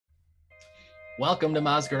Welcome to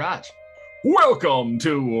Maz Garage. Welcome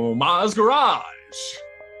to Maz Garage.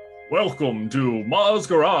 Welcome to Maz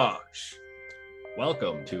Garage.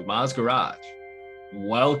 Welcome to Maz Garage.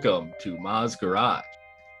 Welcome to Maz Garage.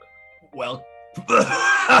 Well,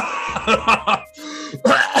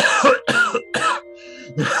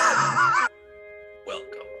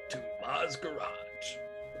 welcome to Maz Garage.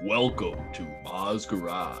 Welcome to Maz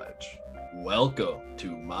Garage. Welcome to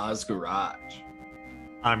Maz Garage.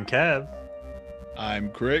 I'm Kev.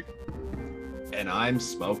 I'm Crick. And I'm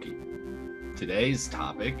Smokey. Today's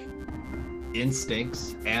topic,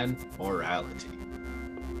 instincts and morality.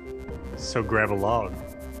 So grab a log.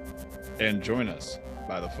 And join us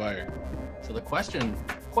by the fire. So the question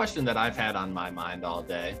that I've had on my mind all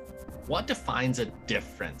day, what defines a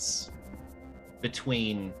difference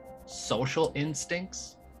between social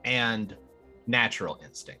instincts and natural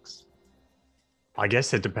instincts? I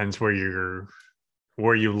guess it depends where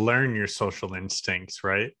you learn your social instincts,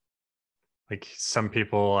 right? Like some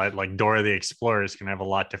people like Dora the Explorer is going to have a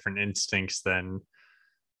lot different instincts than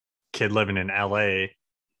kid living in LA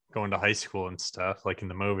going to high school and stuff like in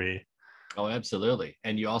the movie. Oh, absolutely.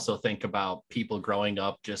 And you also think about people growing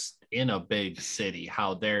up just in a big city,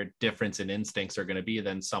 how their difference in instincts are going to be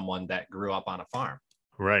than someone that grew up on a farm.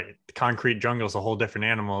 Right. The concrete jungle is a whole different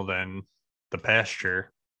animal than the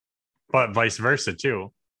pasture, but vice versa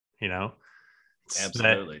too, you know?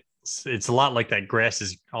 Absolutely. It's a lot like that grass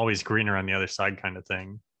is always greener on the other side kind of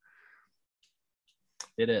thing.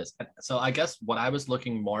 It is. So I guess what I was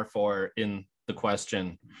looking more for in the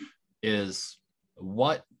question is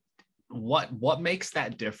what makes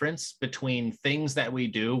that difference between things that we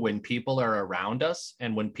do when people are around us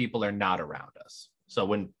and when people are not around us. So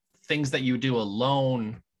when things that you do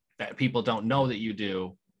alone that people don't know that you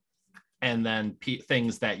do, and then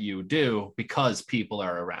things that you do because people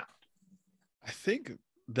are around. I think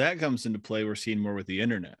that comes into play. We're seeing more with the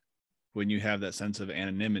internet when you have that sense of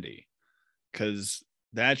anonymity, because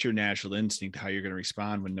that's your natural instinct, how you're going to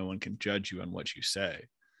respond when no one can judge you on what you say.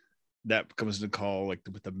 That comes to call like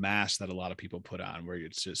with the mask that a lot of people put on, where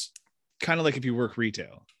it's just kind of like if you work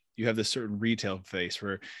retail, you have this certain retail face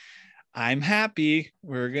where I'm happy,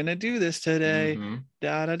 we're going to do this today,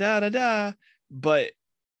 da, da, da, da, da. But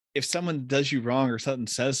if someone does you wrong or something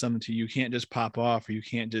says something to you, you can't just pop off, or you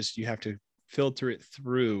have to filter it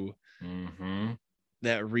through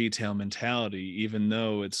that retail mentality, even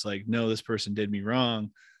though it's like, no, this person did me wrong,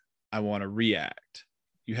 I want to react.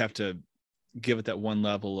 You have to give it that one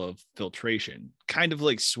level of filtration, kind of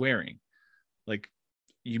like swearing. Like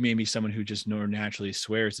you may be someone who just naturally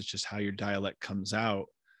swears, it's just how your dialect comes out.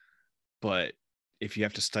 But if you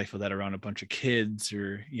have to stifle that around a bunch of kids,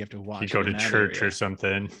 or you have to watch, you go to church area, or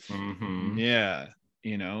something. Yeah,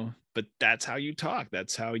 you know, but that's how you talk.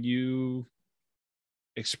 That's how you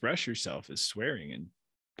express yourself, is swearing and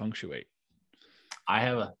punctuate. I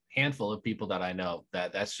have a handful of people that I know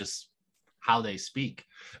that's just how they speak.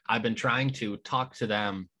 I've been trying to talk to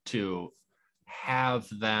them to have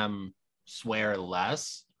them swear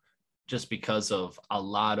less, just because of a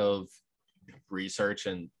lot of research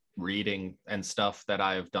and reading and stuff that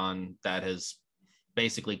I've done that has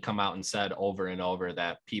basically come out and said over and over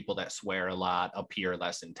that people that swear a lot appear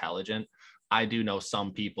less intelligent. I do know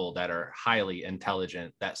some people that are highly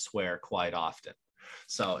intelligent that swear quite often.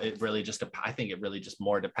 So I think it really just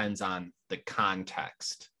more depends on the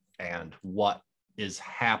context and what is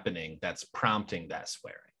happening that's prompting that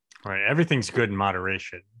swearing. Right. Everything's good in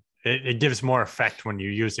moderation. It gives more effect when you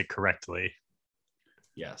use it correctly.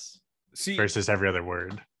 Yes. See, versus every other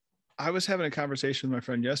word. I was having a conversation with my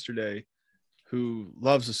friend yesterday who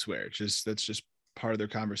loves to swear. That's just part of their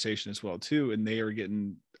conversation as well too. And they are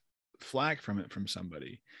getting flack from it from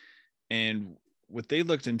somebody. And what they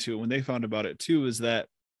looked into when they found about it too is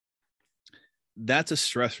that's a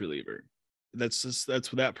stress reliever. That's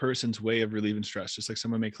that person's way of relieving stress. Just like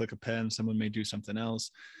someone may click a pen, someone may do something else.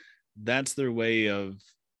 That's their way of,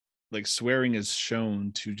 like, swearing is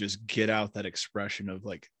shown to just get out that expression of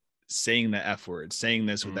like saying the F word, saying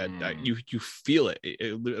this with that you feel it.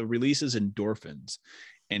 It releases endorphins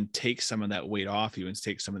and takes some of that weight off you and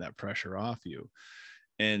takes some of that pressure off you.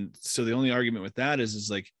 And so the only argument with that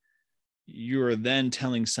is like, you are then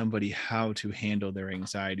telling somebody how to handle their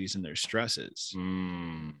anxieties and their stresses.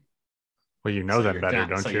 Well, you know that better,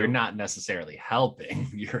 don't you? So you're not necessarily helping,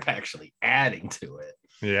 you're actually adding to it.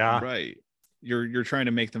 Yeah. Right. You're trying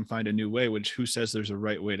to make them find a new way, which who says there's a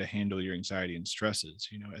right way to handle your anxiety and stresses?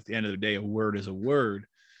 You know, at the end of the day, a word is a word,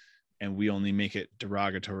 and we only make it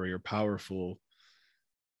derogatory or powerful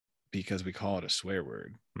because we call it a swear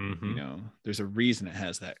word. You know, there's a reason it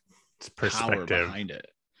has that it's power perspective behind it.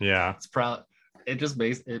 Yeah. It's it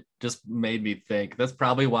just made me think that's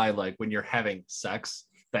probably why, like, when you're having sex,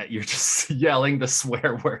 that you're just yelling the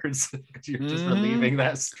swear words because you're just relieving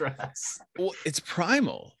that stress. Well, it's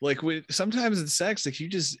primal. Like sometimes in sex, like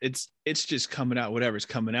it's just coming out, whatever's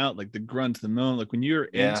coming out, like the grunt, the moan, like when you're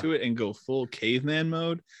into it and go full caveman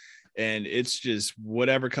mode, and it's just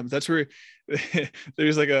whatever comes. That's where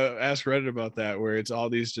there's like a Ask Reddit about that, where it's all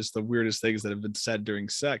these just the weirdest things that have been said during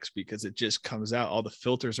sex because it just comes out. All the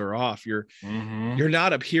filters are off. You're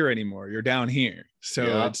not up here anymore. You're down here.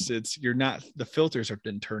 So it's you're not. The filters have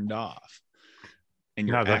been turned off, and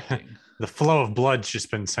you're acting. The flow of blood's just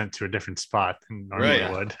been sent to a different spot than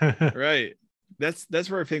normally would. Right. That's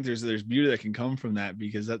where I think there's beauty that can come from that,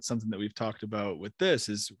 because that's something that we've talked about with this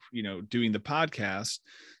is, doing the podcast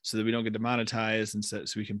so that we don't get demonetized, and so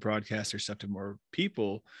we can broadcast our stuff to more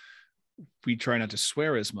people. We try not to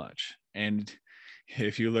swear as much. And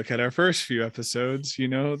if you look at our first few episodes,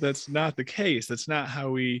 that's not the case. That's not how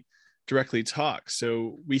we directly talk.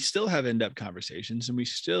 So we still have in-depth conversations, and we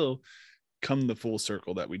still come the full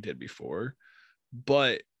circle that we did before.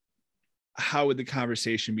 But how would the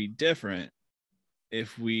conversation be different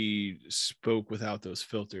if we spoke without those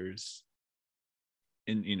filters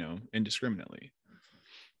indiscriminately?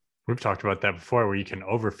 We've talked about that before, where you can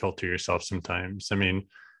over filter yourself sometimes. I mean,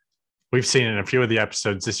 we've seen in a few of the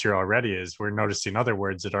episodes this year already is we're noticing other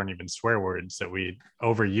words that aren't even swear words that we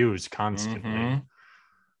overuse constantly.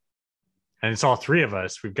 And it's all three of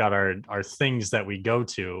us. We've got our things that we go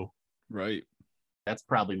to. Right. That's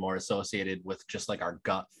probably more associated with just like our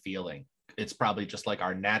gut feeling. It's probably just like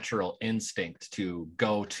our natural instinct to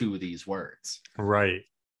go to these words. Right.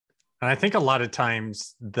 And I think a lot of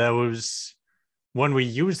times when we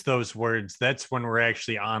use those words, that's when we're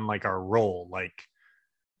actually on like our roll. Like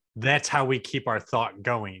that's how we keep our thought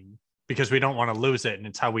going, because we don't want to lose it. And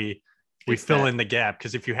it's how we fill in the gap.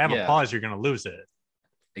 Because if you have a pause, you're going to lose it.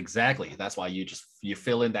 Exactly. That's why you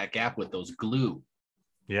fill in that gap with those glue.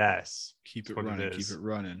 Yes. Keep it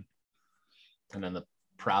running. And then the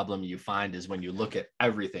problem you find is when you look at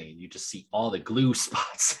everything and you just see all the glue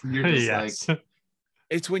spots. You're just like,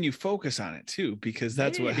 it's when you focus on it too, because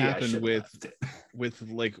that's what happened with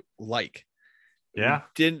like. Yeah.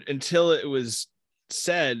 Didn't until it was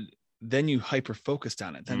said, then you hyper focused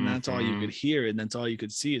on it. Then that's all you could hear, and that's all you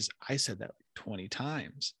could see is I said that like 20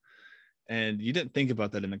 times. And you didn't think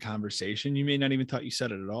about that in the conversation. You may not even thought you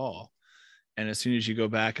said it at all. And as soon as you go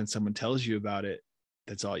back and someone tells you about it,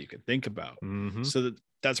 that's all you can think about. So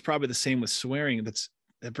that's probably the same with swearing.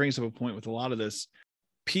 That brings up a point with a lot of this.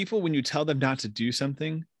 People, when you tell them not to do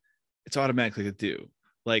something, it's automatically to do.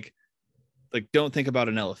 Like don't think about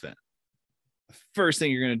an elephant. The first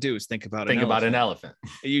thing you're going to do is think about an elephant.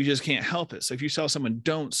 You just can't help it. So if you tell someone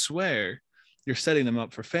don't swear, you're setting them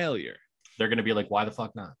up for failure. They're going to be like, why the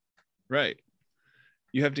fuck not? Right.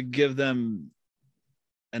 You have to give them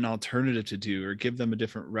an alternative to do, or give them a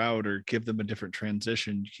different route, or give them a different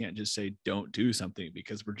transition. You can't just say don't do something,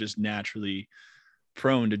 because we're just naturally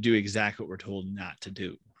prone to do exactly what we're told not to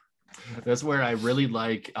do. That's where I really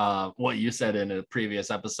like what you said in a previous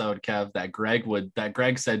episode, Kev, that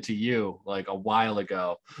Greg said to you like a while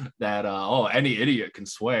ago that any idiot can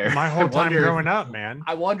swear. My whole time growing up, man.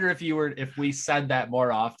 I wonder if we said that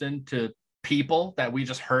more often to people that we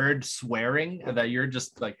just heard swearing, and that you're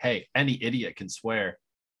just like, hey, any idiot can swear.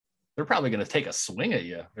 They're probably going to take a swing at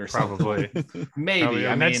you or probably. Maybe. Probably.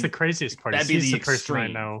 And that's the craziest part. He's the person I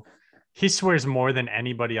know. He swears more than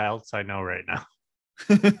anybody else I know right now.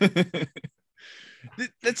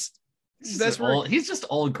 that's old. He's just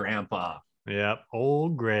old grandpa. Yep.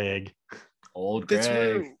 Old Greg. That's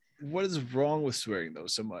where, what is wrong with swearing though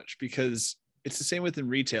so much? Because it's the same within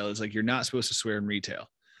retail. It's like you're not supposed to swear in retail.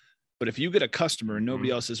 But if you get a customer and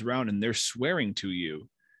nobody else is around and they're swearing to you,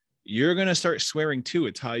 you're going to start swearing too.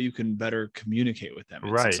 It's how you can better communicate with them.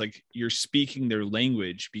 It's like you're speaking their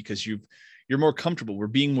language because you're more comfortable. We're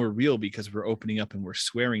being more real because we're opening up and we're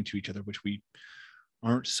swearing to each other, which we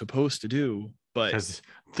aren't supposed to do. But because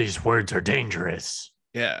these words are dangerous.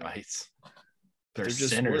 Yeah. Right. They're just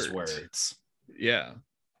sinners' words. Yeah.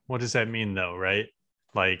 What does that mean though? Right.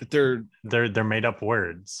 Like they're made up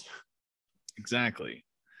words. Exactly.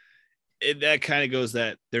 That kind of goes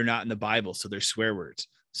that they're not in the Bible. So they're swear words.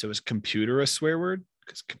 So is computer a swear word?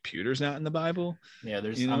 Because computer's not in the Bible. Yeah,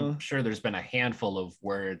 I'm sure there's been a handful of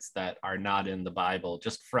words that are not in the Bible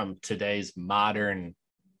just from today's modern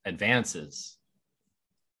advances.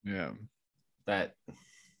 Yeah. That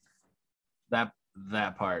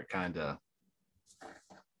part kind of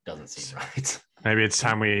doesn't seem right. Maybe it's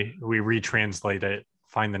time we retranslate it,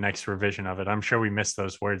 find the next revision of it. I'm sure we missed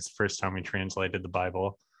those words the first time we translated the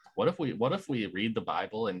Bible. What if we read the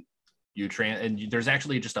Bible and there's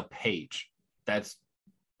actually just a page that's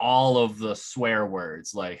all of the swear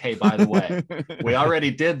words. Like, hey, by the way, we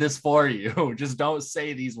already did this for you. Just don't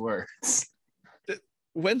say these words.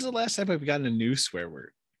 When's the last time I've gotten a new swear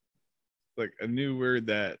word? Like a new word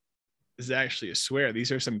that is actually a swear.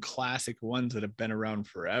 These are some classic ones that have been around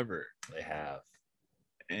forever. They have.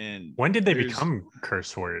 And when did they become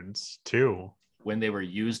curse words too? When they were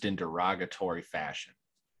used in derogatory fashion.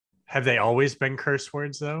 Have they always been curse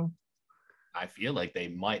words though? I feel like they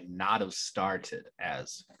might not have started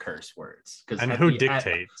as curse words. And who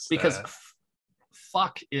dictates? Because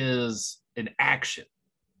fuck is an action.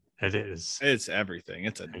 It is. It's everything.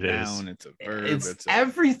 It's a noun. It's a verb. It's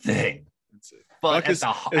everything. But at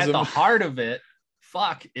the heart of it,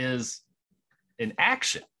 fuck is an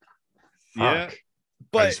action. Yeah. Fuck.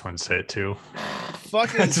 But I just want to say it too.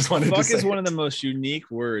 Fuck is one of the most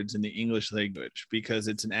unique words in the English language because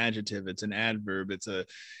it's an adjective, it's an adverb,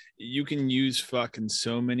 you can use fuck in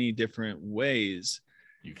so many different ways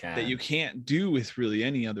that you can't do with really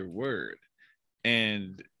any other word.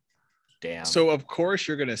 And damn. So of course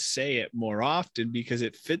you're gonna say it more often because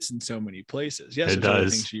it fits in so many places. Yes, there's other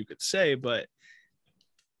things you could say, but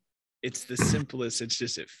it's the simplest. It's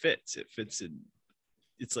just it fits in.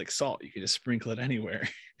 It's like salt. You can just sprinkle it anywhere.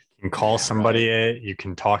 You can call somebody it. You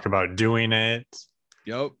can talk about doing it.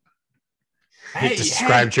 Yep. It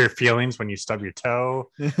describes your feelings when you stub your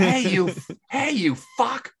toe. Hey you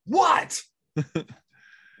fuck what? I'm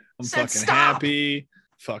fucking happy.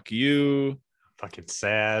 Fuck you. Fucking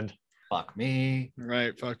sad. Fuck me.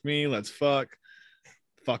 Right. Fuck me. Let's fuck.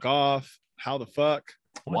 Fuck off. How the fuck?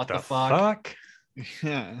 What the fuck?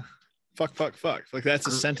 Yeah. Fuck. Like that's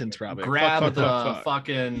a sentence probably. Grab fuck.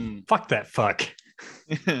 Fucking. Fuck that fuck.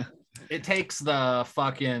 It takes the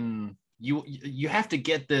fucking. You have to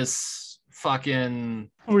get this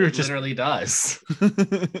fucking. Literally does.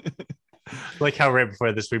 Like how right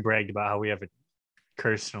before this we bragged about how we have a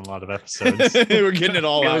curse in a lot of episodes. We're getting it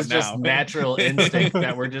all out now. It was just natural instinct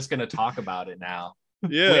that we're just going to talk about it now.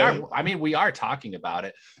 Yeah. We are talking about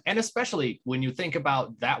it. And especially when you think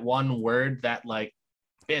about that one word that like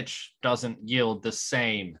bitch doesn't yield the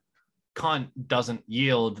same. Cunt doesn't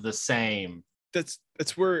yield the same. That's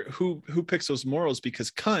where who picks those morals, because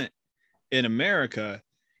cunt in America,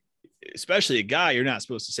 especially a guy, you're not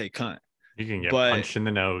supposed to say cunt. You can get punched in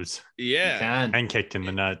the nose. Yeah. And kicked in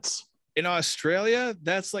the nuts. In Australia,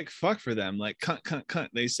 that's like fuck for them. Like cunt.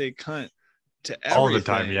 They say cunt to everything. All the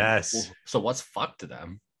time, yes. Well, so what's fuck to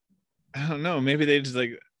them? I don't know. Maybe they just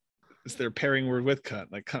like it's their pairing word with cunt.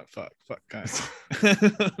 Like cunt, fuck,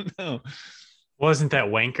 cunt. No. Wasn't that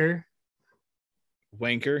wanker?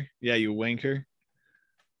 Wanker? Yeah, you wanker.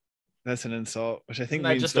 That's an insult, which I think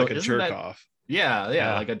means like a jerk off. Yeah,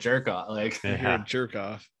 like a jerk off. Like you're a jerk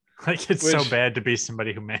off. Like it's so bad to be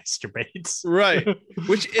somebody who masturbates. Right.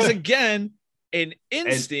 Which is again an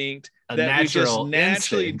instinct that we just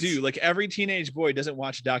naturally do. Like every teenage boy doesn't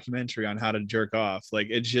watch a documentary on how to jerk off. Like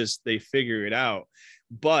it's just they figure it out.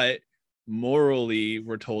 But morally,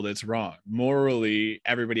 we're told it's wrong. Morally,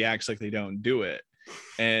 everybody acts like they don't do it.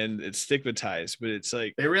 And it's stigmatized, but it's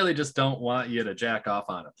like they really just don't want you to jack off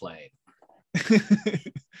on a plane.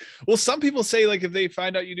 Well, some people say like if they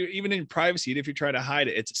find out you do, even in privacy, if you try to hide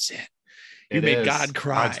it, it's a sin. You make God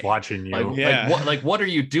cry. God's watching you. What are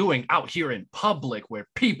you doing out here in public where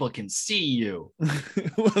people can see you?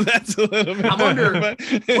 Well, that's a little bit. I wonder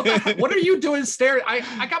what are you doing staring?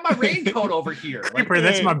 I got my raincoat over here. Creeper,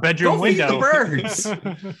 that's my bedroom window. Feed the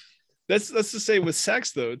birds. That's the same with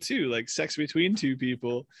sex though too. Like sex between two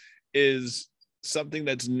people is something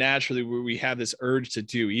that's naturally where we have this urge to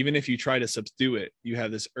do. Even if you try to subdue it, you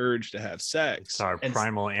have this urge to have sex. It's our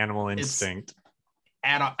primal animal instinct.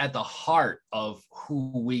 At the heart of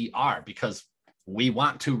who we are, because we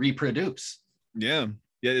want to reproduce. Yeah.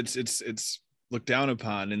 It's looked down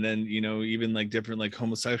upon. And then, even like different like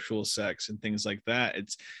homosexual sex and things like that.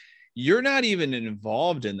 You're not even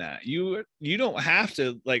involved in that. You don't have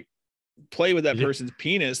to like play with that person's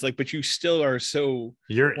penis, like, but you still are so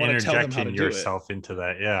you're interjecting yourself into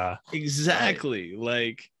that. Yeah, exactly. Right.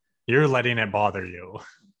 Like you're letting it bother you.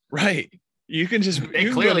 Right. You can just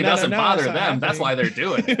it clearly doesn't bother them. Happening. That's why they're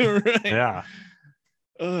doing it. Right. Yeah.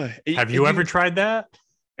 Have you ever tried that?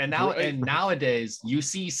 And nowadays you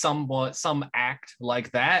see some act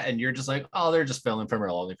like that and you're just like, oh, they're just filming from their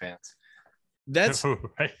OnlyFans. That's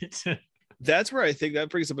right. That's where I think that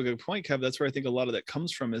brings up a good point, Kev. That's where I think a lot of that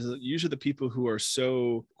comes from, is that usually the people who are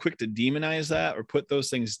so quick to demonize that or put those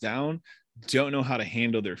things down don't know how to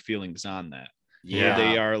handle their feelings on that. Yeah.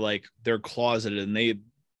 They are like, they're closeted and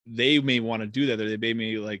they may want to do that, or they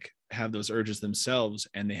may like have those urges themselves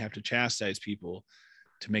and they have to chastise people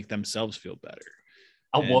to make themselves feel better.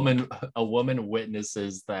 A And- woman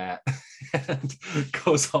witnesses that and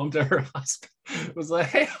goes home to her husband. Was like,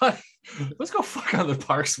 hey, honey, let's go fuck on the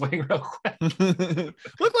park swing real quick.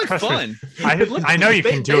 Look like Trust me. fun. I know you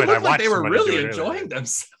can do it. I Looked like watched they were somebody really do it earlier. enjoying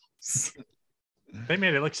themselves. They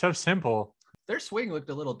made it look so simple. Their swing looked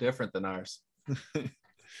a little different than ours.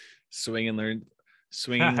 Swinging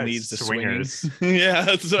leads to swinging. Swingers. Yeah,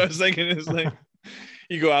 that's what I was thinking. It's like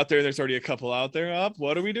you go out there and there's already a couple out there. Up,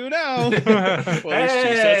 what do we do now? Well, there's 2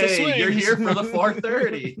 sets of Hey, you're swings. here for the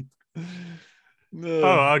 4:30.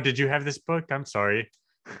 Oh, did you have this book? I'm sorry.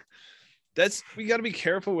 That's we got to be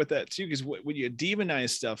careful with that too, because when you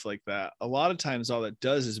demonize stuff like that, a lot of times all that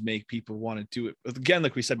does is make people want to do it again,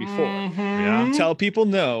 like we said before. Mhm. Tell people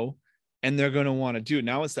no, and they're going to want to do it.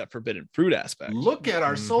 Now it's that forbidden fruit aspect. Look at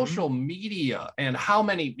our Mhm. social media and how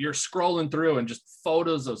many you're scrolling through and just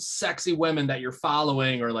photos of sexy women that you're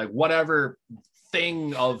following or like whatever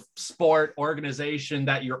thing of sport organization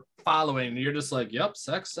that you're following. And you're just like, yep,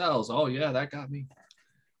 sex sells. Oh yeah, that got me.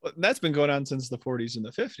 Well, that's been going on since the 40s and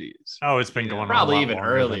the 50s. Oh, it's been Yeah, going on probably a lot even longer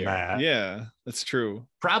than earlier. that. Yeah, that's true.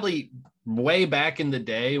 Probably way back in the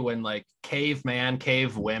day when like cave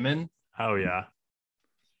women, Oh yeah.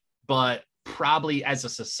 but probably as a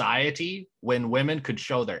society when women could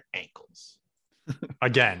show their ankles.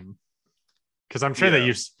 Again, because I'm sure that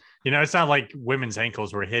Yeah. it's not like women's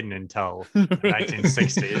ankles were hidden until the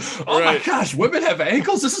 1960s. Oh my Right. gosh, women have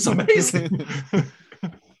ankles. This is amazing.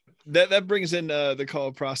 That brings in the call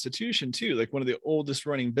of prostitution too. Like one of the oldest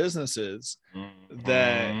running businesses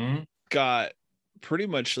That- Mhm. got pretty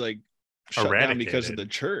much like shut down because of Eradicated. the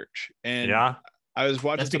church. And Yeah. I was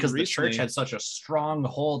watching That's because something the recently, church had such a strong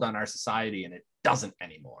hold on our society and it doesn't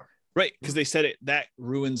anymore. right? Because they said it that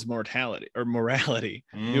ruins mortality or morality.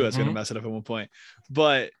 I knew I was going to Mhm. mess it up at one point,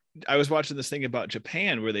 but I was watching this thing about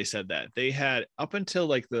Japan where they said that they had up until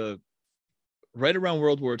like right around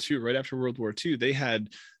World War II, right after World War II, they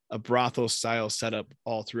had a brothel style setup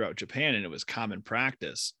all throughout Japan, and it was common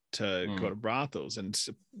practice to go to brothels and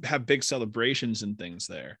have big celebrations and things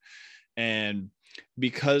there. And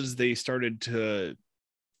because they didn't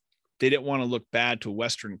want to look bad to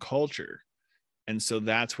Western culture. And so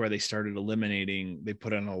that's where they started they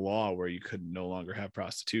put in a law where you could no longer have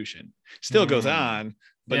prostitution. Still goes on,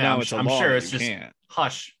 but Yeah, now I'm it's su- a I'm law sure that it's you just- can't.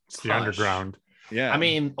 Hush. It's the hush. underground. Yeah. I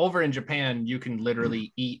mean, over in Japan, you can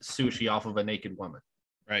literally eat sushi off of a naked woman.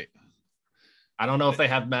 right. I don't know if they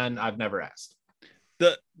have men. I've never asked.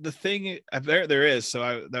 The thing there is,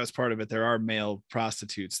 so that was part of it. There are male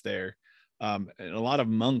prostitutes there. And a lot of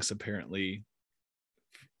monks apparently,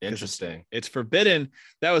 Interesting. it's forbidden.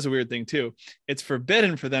 That was a weird thing too. It's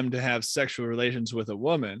forbidden for them to have sexual relations with a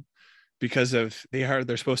woman because they're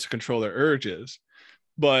supposed to control their urges.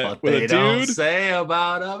 But But with they a don't dude, say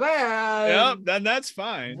about a man. yep, then that's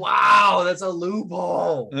fine. Wow, that's a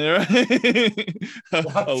loophole.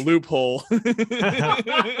 a loophole.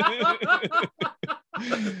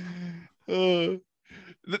 The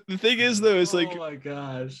thing is though, it's like oh my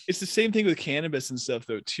gosh. it's the same thing with cannabis and stuff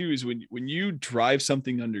though too, is when you drive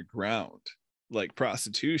something underground like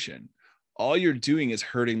prostitution, all you're doing is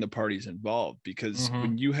hurting the parties involved, because Mhm.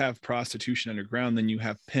 when you have prostitution underground, then you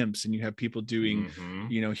have pimps and you have people doing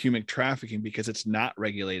Mhm. human trafficking because it's not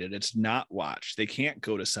regulated, it's not watched. They can't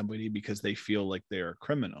go to somebody because they feel like they're a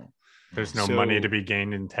criminal. There's no So- money to be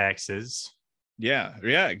gained in taxes. Yeah,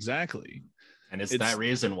 exactly. And it's It's- that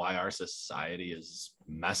reason why our society is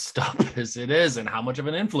messed up as it is and how much of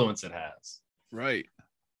an influence it has. Right.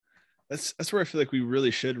 That's where I feel like we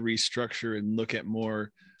really should restructure and look at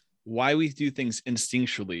more why we do things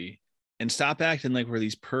instinctually and stop acting like we're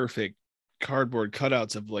these perfect cardboard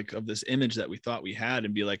cutouts of this image that we thought we had,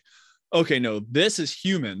 and be like, okay, no, this is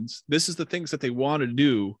humans. This is the things that they want to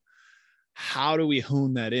do. How do we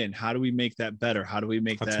hone that in? How do we make that better? How do we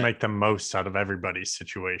make Let's that make the most out of everybody's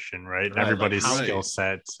situation, right? Right, like Everybody's how- skill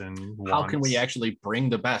sets and How can we wants. actually bring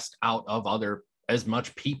the best out of as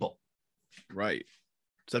much people? right?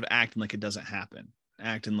 Instead of acting like it doesn't happen,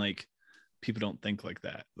 acting like people don't think like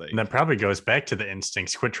that. Like, And that probably goes back to the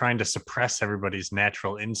instincts. Quit trying to suppress everybody's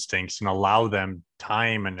natural instincts and allow them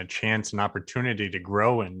time and a chance and opportunity to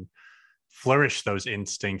grow and flourish those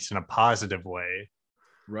instincts in a positive way.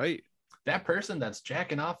 right. That person that's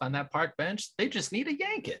jacking off on that park bench, they just need to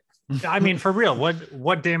yank it. I mean, for real,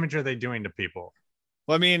 what damage are they doing to people?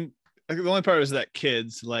 Well, I mean, the only part was that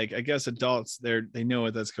kids, like, I guess adults, they know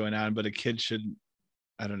what that's going on, but a kid should,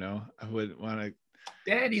 I don't know. I would want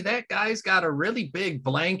Daddy, that guy's got a really big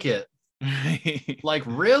blanket, to. like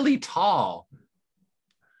really tall.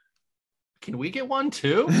 Can we get one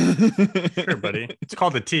too? Sure, buddy. It's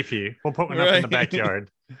called a teepee. We'll put one up in the Right.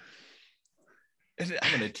 backyard. I'm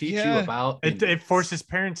going to teach you Yeah. about It forces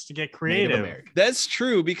parents to get Native creative. American. That's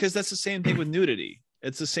true, because that's the same thing with nudity.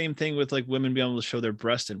 It's the same thing with like women being able to show their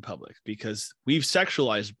breast in public, because we've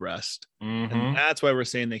sexualized breast, Mhm. and that's why we're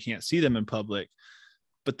saying they can't see them in public.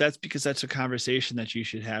 But that's because that's a conversation that you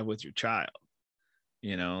should have with your child.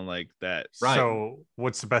 You know, like that. Right. So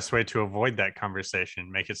what's the best way to avoid that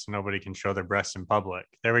conversation? Make it so nobody can show their breasts in public.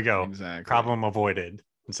 There we go. Exactly. Problem avoided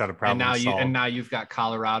instead of problem And solved. now you've got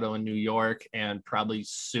Colorado and New York, and probably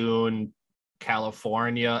soon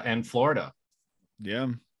California and Florida. Yeah.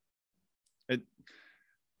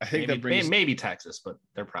 I think maybe, that brings maybe Texas, but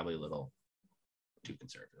they're probably a little too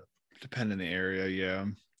conservative. depending on the area. Yeah.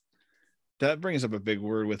 That brings up a big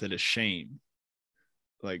word with it, is shame.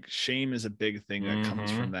 Like shame is a big thing that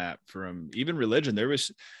comes from that, from even religion. There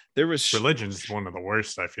was Religion's one of the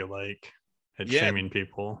worst, I feel like, at Yeah. shaming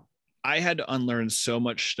people. I had to unlearn so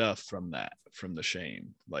much stuff from the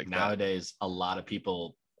shame. Like Nowadays, a lot of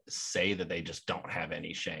people say that they just don't have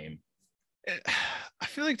any shame. I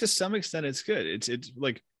feel like to some extent it's good. It's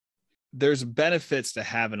like there's benefits to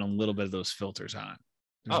having a little bit of those filters on.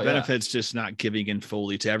 There's benefits just not giving in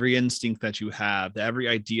fully to every instinct that you have, to every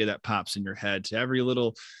idea that pops in your head, to every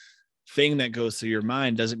little thing that goes through your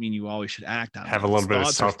mind. Doesn't mean you always should act on Have it. a little bit of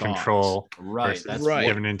Thoughts are self-control. Right. versus That's right.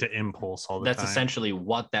 giving into impulse all the That's time. essentially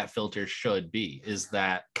what that filter should be, is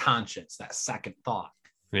that conscience, that second thought.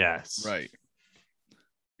 Yes. Right.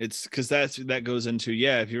 It's because that goes into,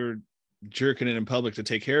 if you're jerking it in public to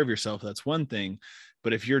take care of yourself, that's one thing.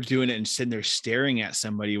 But if you're doing it and sitting there staring at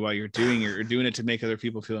somebody while you're doing it, or doing it to make other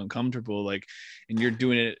people feel uncomfortable, like, and you're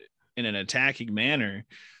doing it in an attacking manner,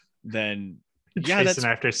 then Chasing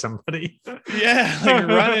after somebody. like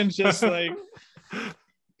running, just like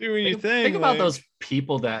doing your thing. Think about like- those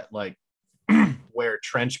people that like wear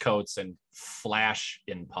trench coats and flash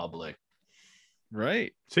in public.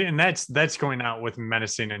 Right. See, and that's going out with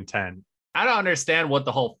menacing intent. I don't understand what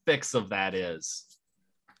the whole fix of that is.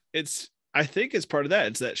 I think it's part of that.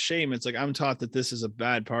 It's that shame. It's like, I'm taught that this is a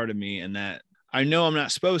bad part of me, and that I know I'm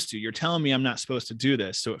not supposed to. You're telling me I'm not supposed to do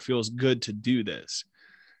this, so it feels good to do this.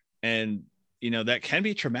 And that can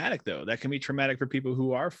be traumatic, though. That can be traumatic for people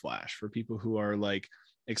who are flash, for people who are like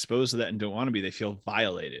exposed to that and don't want to be. They feel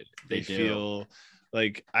violated. They do. feel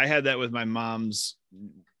like I had that with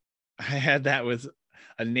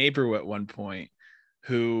a neighbor at one point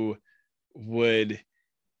who would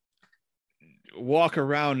walk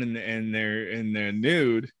around in their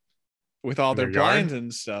nude with all their In their yard? blinds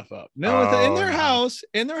and stuff up. No, in their no.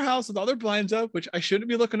 house with all their blinds up, which I shouldn't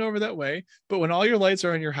be looking over that way. But when all your lights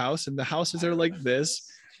are in your house and the houses are like this,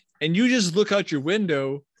 and you just look out your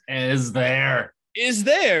window, Is there? is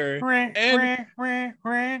there.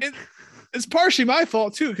 And it's partially my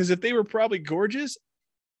fault too, because if they were probably gorgeous,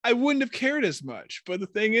 I wouldn't have cared as much. But the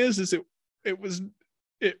thing is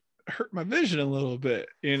it hurt my vision a little bit,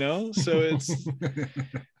 so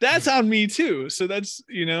that's on me too. So that's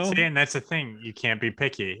See, and that's the thing. You can't be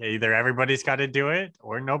picky. Either everybody's got to do it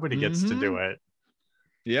or nobody gets to do it.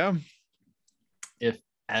 Yeah. If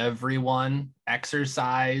everyone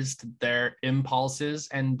exercised their impulses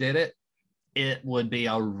and did it, it would be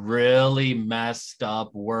a really messed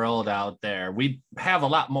up world out there. We'd have a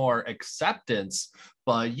lot more acceptance,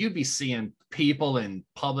 but you'd be seeing people in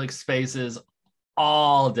public spaces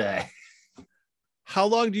all day. How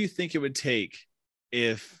long do you think it would take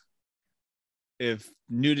if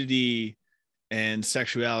nudity and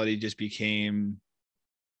sexuality just became,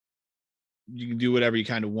 you can do whatever you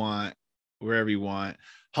kind of want wherever you want?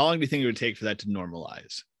 How long do you think it would take for that to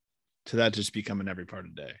normalize, to that just become in every part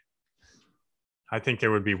of the day? I think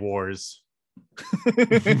there would be wars.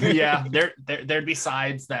 Yeah, there'd be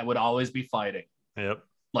sides that would always be fighting. Yep.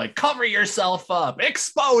 Like, cover yourself up,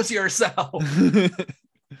 expose yourself.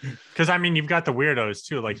 Because I mean, you've got the weirdos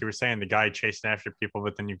too, like you were saying, the guy chasing after people,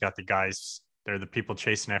 but then you've got the guys, they're the people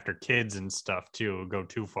chasing after kids and stuff too, who go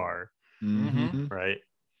too far, Mhm. right?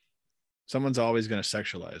 Someone's always going to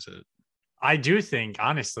sexualize it. I do think,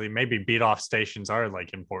 honestly, maybe beat off stations are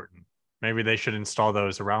like important. Maybe they should install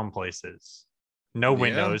those around places. No Yeah.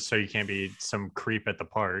 windows, so you can't be some creep at the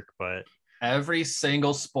park, but Every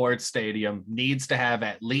single sports stadium needs to have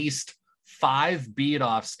at least 5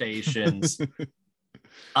 beat-off stations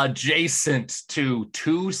adjacent to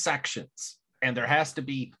 2 sections. And there has to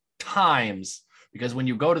be times, because when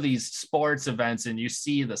you go to these sports events and you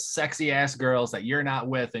see the sexy ass girls that you're not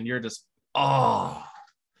with, and you're just,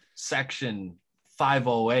 section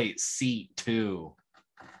 508, seat 2.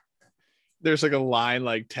 There's like a line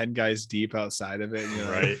like 10 guys deep outside of it. And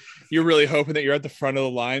right. you're really hoping that you're at the front of the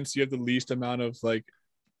line, so you have the least amount of like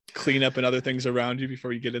cleanup and other things around you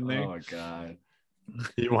before you get in there. Oh God.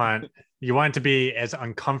 You want it to be as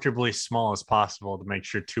uncomfortably small as possible to make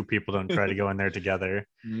sure two people don't try to go in there together.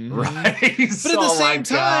 Right. But at the same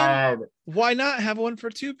time, why not have one for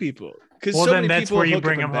two people? Because Well, so then many that's people where you hook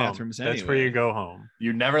bring up in them home. bathrooms That's where you anyway. go home.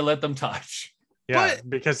 you never let them touch. Yeah, But-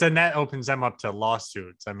 because then that opens them up to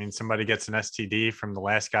lawsuits. I mean, somebody gets an STD from the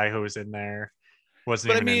last guy who was in there, wasn't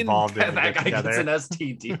But I even mean, involved in the That guy gets get-together. an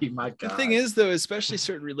STD. My The God. thing is, though, especially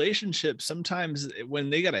certain relationships, sometimes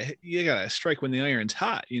when you gotta strike when the iron's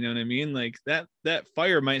hot. You know what I mean? Like that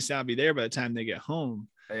fire might not be there by the time they get home.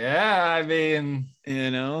 Yeah, I mean,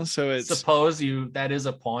 You know, so it's suppose that is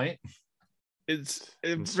a point. it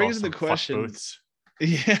Install brings the some fuck question. booths.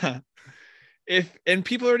 Yeah. And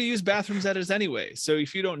people already use bathrooms at us anyway. So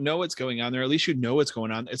if you don't know what's going on there, at least you know what's going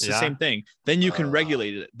on. It's the Yeah. same thing. Then you can Uh,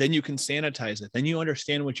 regulate it. Then you can sanitize it. Then you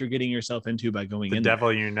understand what you're getting yourself into by going The in.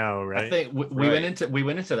 devil you know, right? I think we went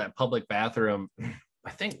into that public bathroom.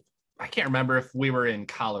 I can't remember if we were in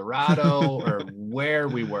Colorado or where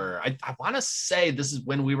we were. I want to say this is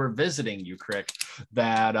when we were visiting you, Crick,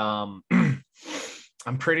 that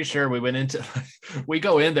I'm pretty sure we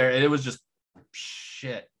go in there and it was just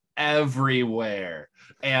shit everywhere.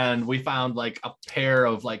 And we found like a pair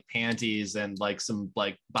of like panties and like some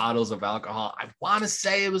like bottles of alcohol. I want to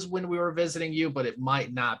say it was when we were visiting you, but it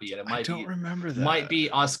might not be. And it I might don't remember that. might be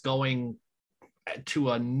us going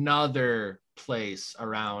to another place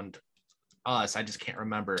around us. I just can't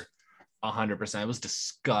remember 100%. It was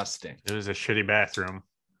disgusting. It was a shitty bathroom.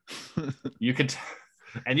 You could,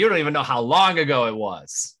 and you don't even know how long ago it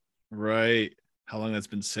was. Right. How long that's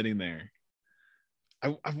been sitting there.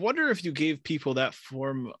 I wonder if you gave people that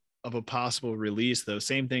form of a possible release, though.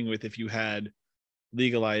 Same thing with if you had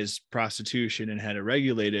legalized prostitution and had it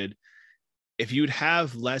regulated, if you'd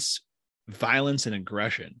have less violence and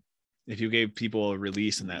aggression, if you gave people a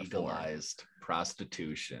release in that form, Legalized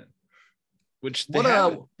prostitution. which they What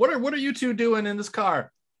haven't. what are you two doing in this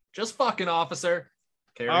car? Just fucking, officer.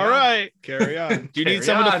 Carry All on. right, carry on. Do you need Carry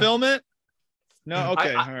someone on. to film it? No,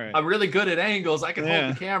 okay, I- all right. I'm really good at angles. I can Yeah.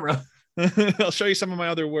 hold the camera. I'll show you some of my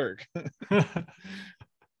other work.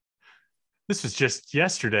 This was just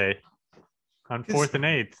yesterday on 4th and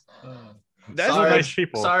 8th. That's Sarge. what Nice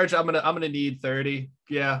people. Sarge, I'm gonna need 30.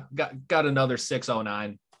 Yeah, got another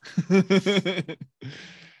 609.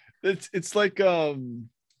 it's like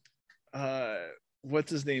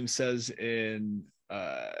what's his name says in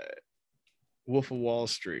Wolf of Wall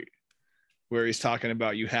Street, where he's talking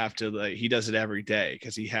about you have to, like, he does it every day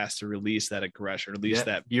because he has to release that aggression, release Yeah,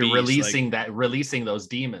 that you're beast, releasing those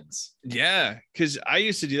demons. yeah, because I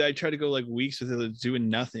used to do that. I tried to go like weeks with it doing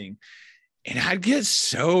nothing, and I'd get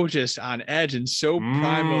so just on edge and so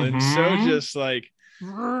primal and so Mhm. just like,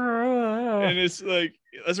 and it's like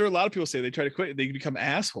that's where a lot of people say they try to quit. They become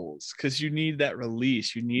assholes because you need that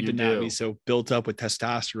release. You need You to not do. be so built up with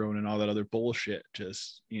testosterone and all that other bullshit.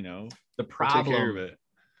 Just, you know, The take care of problem it.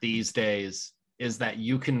 these days is that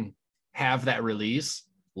you can have that release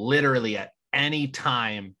literally at any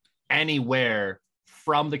time, anywhere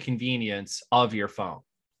from the convenience of your phone.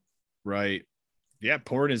 Right. Yeah.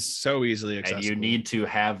 Porn is so easily accessible. And you need to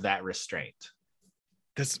have that restraint.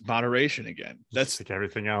 that's moderation again. That's like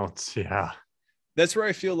everything else. Yeah. That's where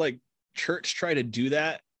I feel like church try to do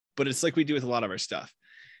that, but it's like we do with a lot of our stuff.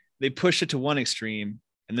 They push it to one extreme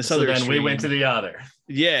and this So other then we extreme. went to the other.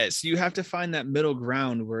 Yes, you have to find that middle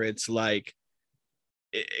ground where it's like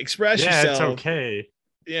express Yeah, yourself. it's okay.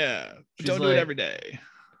 Yeah, but She's don't do it like- every day.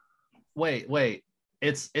 Wait.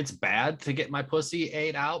 It's bad to get my pussy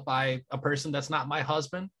ate out by a person that's not my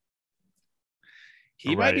husband.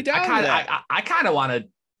 He might be Right. down with that. I kind of want to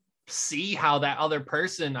see how that other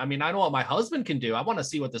person. I mean, I know what my husband can do. I want to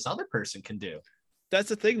see what this other person can do. That's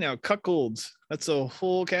the thing now. Cuckolds. That's a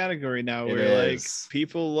whole category now It where like is.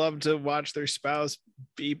 people love to watch their spouse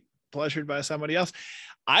be pleasured by somebody else.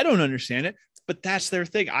 I don't understand it, but that's their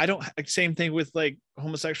thing. I don't. Same thing with like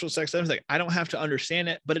homosexual sex. I was like, I don't have to understand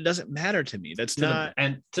it, but it doesn't matter to me. That's not.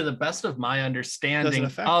 To the best of my understanding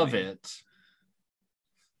affect of me. it,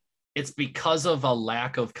 it's because of a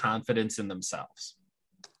lack of confidence in themselves.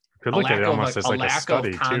 Could A look at lack it almost of, as like a lack study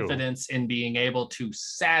of too. confidence in being able to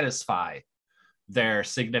satisfy their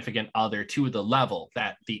significant other to the level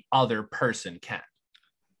that the other person can.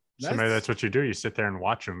 So maybe that's what you do. You sit there and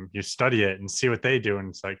watch them. You study it and see what they do, and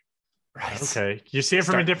it's like, Right. okay, you see it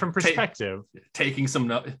from a Start- different perspective. Taking some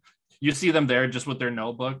note. You see them there just with their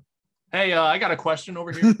notebook. Hey, I got a question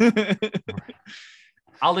over here.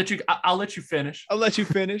 I'll let you finish. I'll let you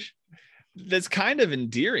finish. That's kind of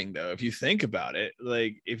endearing though, if you think about it.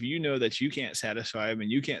 Like if you know that you can't satisfy them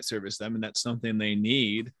and you can't service them, and that's something they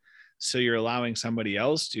need. So you're allowing somebody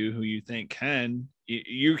else to, who you think can,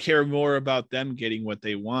 you care more about them getting what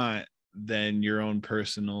they want than your own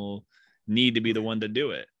personal need to be the one to do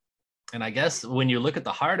it. And I guess when you look at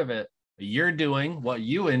the heart of it, you're doing what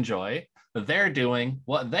you enjoy, they're doing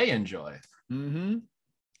what they enjoy. Mm-hmm.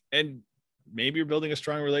 And maybe you're building a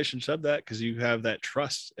strong relationship of that because you have that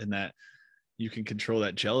trust and that you can control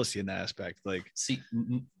that jealousy in that aspect. Like, see,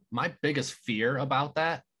 my biggest fear about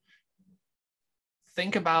that,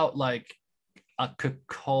 think about like a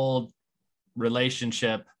cold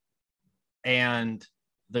relationship and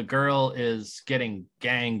the girl is getting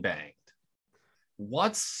gangbanged.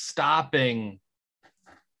 What's stopping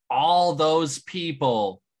all those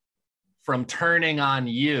people from turning on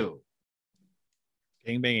you?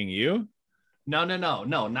 gangbanging you? No, not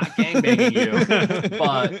gangbanging you.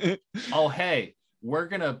 But, oh, hey, we're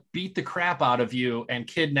going to beat the crap out of you and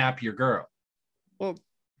kidnap your girl. Well,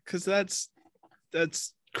 because that's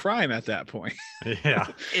crime at that point. Yeah.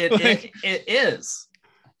 It is.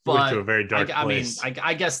 Went But to a very dark place.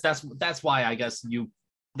 I guess that's why I guess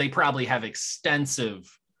they probably have extensive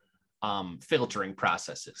filtering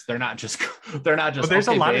processes. They're not just Well, there's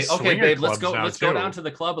a lot of swinger babe, let's clubs go now, down too. to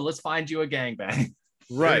the club and let's find you a gangbang.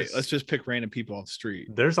 Right. There's- Let's just pick random people off the street.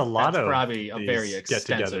 There's a lot That's of probably a these very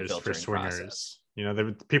extensive get-togethers for filtering swingers. process. You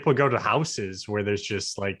know, people go to houses where there's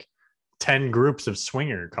just like 10 groups of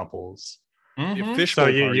swinger couples. Mhm. Fishbowl So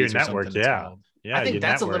you parties or network, something it's yeah. called. Yeah, I think you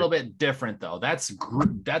that's a little network. bit different though. That's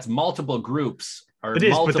multiple groups or It is,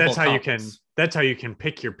 but multiple that's how you couples. can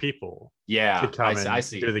pick your people Yeah, to come and I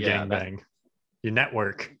see. do the Yeah, gangbang. You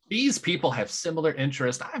network. these people have similar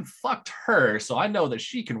interests. I've fucked her, so I know that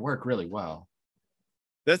she can work really well.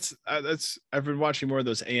 That's I've been watching more of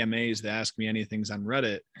those AMAs that ask me anything's on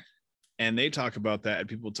Reddit, and they talk about that, and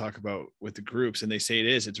people talk about with the groups, and they say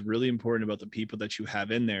it's really important about the people that you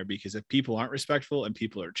have in there, because if people aren't respectful and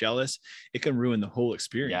people are jealous, it can ruin the whole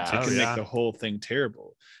experience. Yeah. It can make the whole thing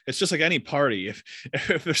terrible. It's just like any party.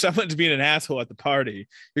 If there's someone's being an asshole at the party,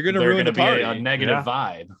 you're going to ruin the be party. a negative Yeah.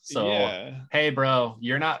 vibe. So yeah. hey, bro,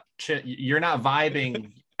 you're not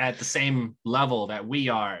vibing at the same level that we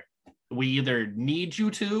are. We either need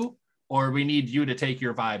you to, or we need you to take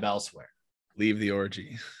your vibe elsewhere. Leave the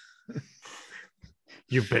orgy.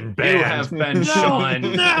 You've been banned. You have been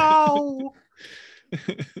shunned. No.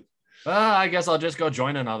 I guess I'll just go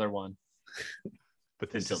join another one. But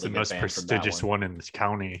this Until is they the get most banned from that prestigious one in this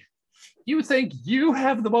county. You think you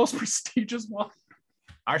have the most prestigious one?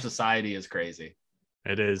 Our society is crazy.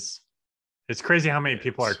 It is. It's crazy how many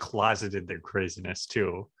people are closeted their craziness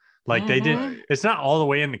too. Like they did. It's not all the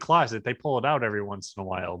way in the closet. They pull it out every once in a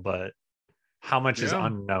while, but how much is Yeah.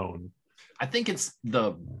 unknown? I think it's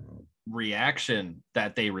the reaction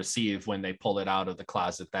that they receive when they pull it out of the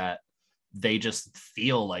closet that they just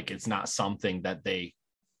feel like it's not something that they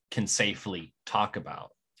can safely talk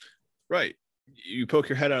about. Right. You poke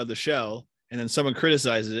your head out of the shell, and then someone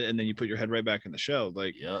criticizes it, and then you put your head right back in the shell.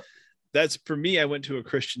 Like, Yep. that's for me. I went to a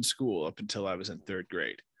Christian school up until I was in 3rd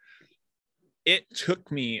grade. It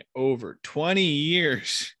took me over 20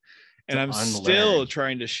 years, and I'm still unlearn.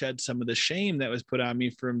 trying to shed some of the shame that was put on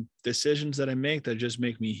me from decisions that I make that just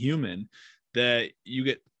make me human. That you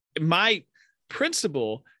get, my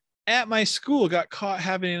principal at my school got caught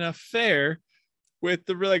having an affair with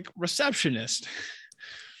the receptionist.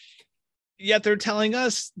 Yet they're telling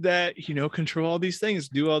us that, control all these things,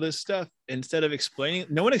 do all this stuff, instead of explaining.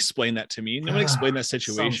 No one explained that to me. No one explained that Some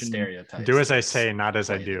situation. stereotypes Do as I that say, not as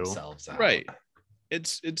I play do. themselves out. Right.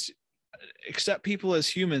 It's accept people as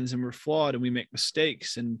humans, and we're flawed and we make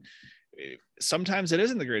mistakes. And sometimes it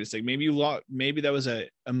isn't the greatest thing. Maybe that was a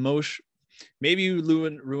emotion. Maybe you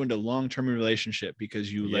ruined a long-term relationship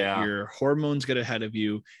because you let your hormones get ahead of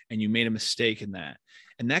you and you made a mistake in that.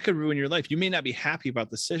 And that could ruin your life. You may not be happy about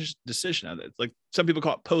the decision of it. Like some people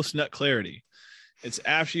call it post-nut clarity. It's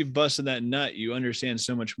after you've busted that nut, you understand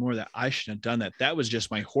so much more that I shouldn't have done that. That was just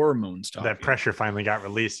my hormones talking. That pressure finally got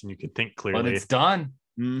released and you could think But clearly. it's done.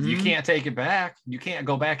 Mhm. You can't take it back. You can't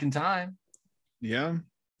go back in time. Yeah.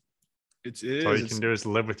 It is. All you can do is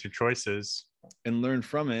live with your choices. And learn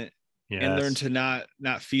from it, Yes. and learn to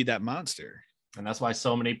not feed that monster. And that's why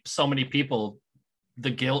so many people,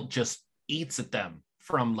 the guilt just eats at them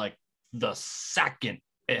from like the second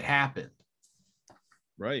it happened.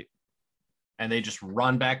 Right. And they just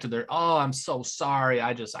run back to their, oh, I'm so sorry.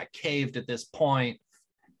 I caved at this point.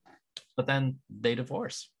 But then they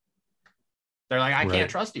divorce. They're like, I Right. can't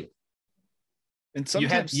trust you. And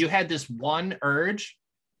sometimes You had this one urge.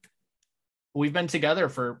 We've been together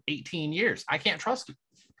for 18 years. I can't trust you.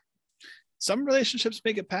 some relationships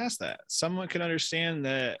make it past that. Someone can understand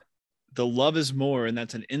that the love is more, and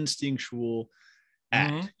that's an instinctual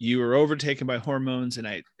act. Mhm. You are overtaken by hormones, and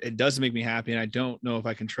it doesn't make me happy. And I don't know if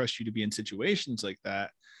I can trust you to be in situations like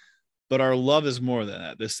that. But our love is more than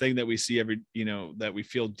that. This thing that we see that we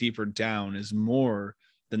feel deeper down is more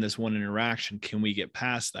than this one interaction. Can we get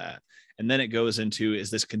past that? And then it goes into,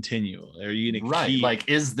 is this continual? Are you going to Right. keep? Like,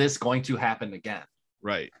 is this going to happen again?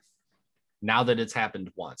 Right. Now that it's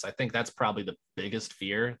happened once? I think that's probably the biggest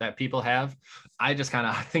fear that people have. I just kind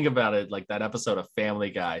of think about it like that episode of Family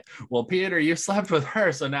Guy. Well, Peter, you slept with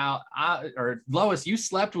her, so now or Lois, you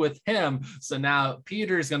slept with him, so now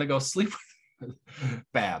Peter's gonna go sleep with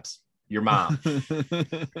Babs, your mom.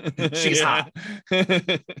 She's hot.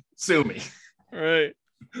 Sue me. Right.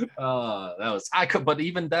 But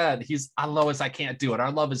even that, Lois, I can't do it.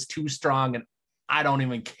 Our love is too strong and I don't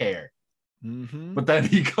even care. Mm-hmm. But then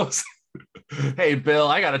he goes, hey, Bill,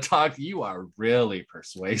 I got to talk. You are really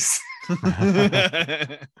persuasive.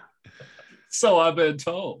 So I've been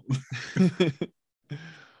told.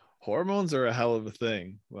 Hormones are a hell of a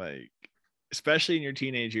thing. Like, especially in your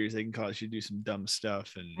teenage years, they can cause you to do some dumb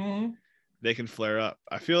stuff and they can flare up.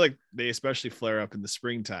 I feel like they especially flare up in the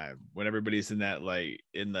springtime when everybody's in that, like,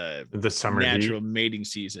 in the summer natural heat. mating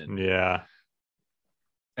season. Yeah.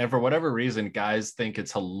 And for whatever reason, guys think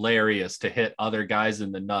it's hilarious to hit other guys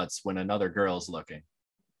in the nuts when another girl's looking.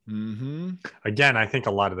 Mm-hmm. Again, I think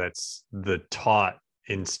a lot of that's the taught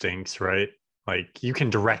instincts, right? Like, you can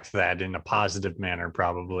direct that in a positive manner,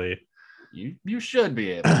 probably. You should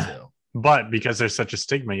be able to. But because there's such a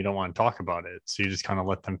stigma, you don't want to talk about it. So you just kind of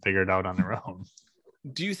let them figure it out on their own.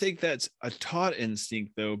 Do you think that's a taught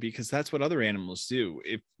instinct, though? Because that's what other animals do.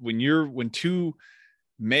 When two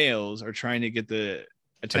males are trying to get the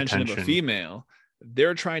attention of a female,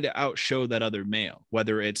 they're trying to outshow that other male,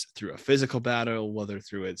 whether it's through a physical battle, whether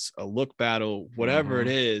through it's a look battle, whatever it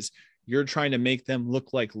is, you're trying to make them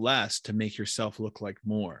look like less to make yourself look like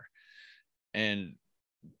more. And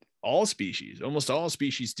almost all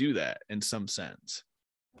species do that in some sense.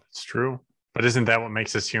 It's true. But isn't that what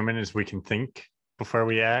makes us human, is we can think before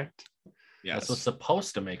we act? Yes. That's what's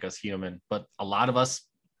supposed to make us human. But a lot of us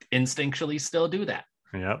instinctually still do that.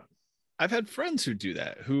 Yep. I've had friends who do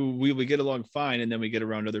that, who we would get along fine, and then we get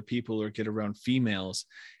around other people or get around females,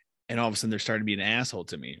 and all of a sudden they're starting to be an asshole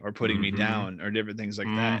to me or putting me down or different things like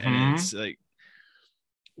that. And it's like,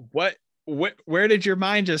 where did your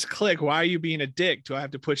mind just click? Why are you being a dick? Do I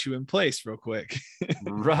have to put you in place real quick?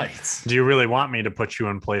 Right. Do you really want me to put you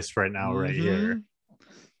in place right now, right here?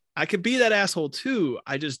 I could be that asshole too.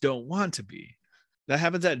 I just don't want to be. That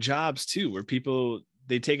happens at jobs too, where people,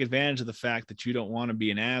 they take advantage of the fact that you don't want to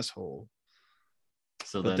be an asshole.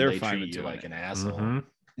 So but then they're they fine treat with you doing like it. an asshole. And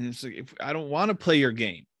it's like, if I don't want to play your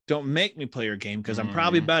game, don't make me play your game, because I'm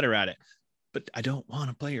probably better at it. But I don't want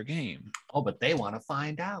to play your game. Oh, but they want to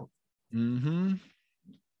find out. They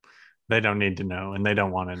don't need to know, and they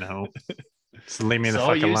don't want to know. So leave me the So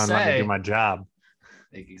fuck you alone. Let me say. do my job.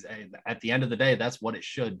 At the end of the day, that's what it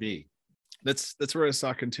should be. That's where I was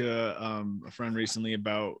talking to a friend recently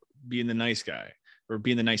about being the nice guy or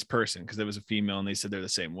being the nice person, because there was a female and they said they're the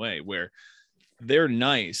same way, where they're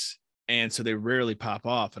nice and so they rarely pop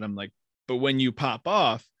off. And I'm like, but when you pop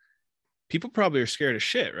off, people probably are scared of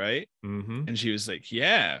shit, right? And she was like,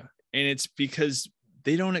 yeah. And it's because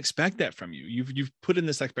they don't expect that from you. You've put in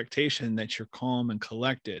this expectation that you're calm and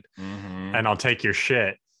collected. And I'll take your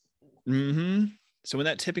shit. So when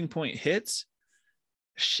that tipping point hits,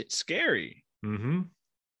 shit's scary.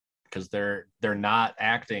 Because they're not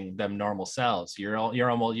acting them normal selves. You're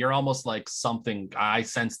almost like something. I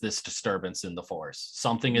sense this disturbance in the force.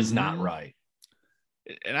 Something is not right.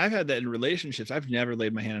 And I've had that in relationships. I've never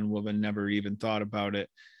laid my hand on a woman, never even thought about it.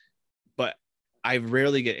 But I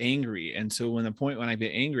rarely get angry. And so when I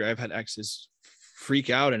get angry, I've had exes freak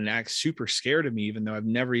out and act super scared of me, even though I've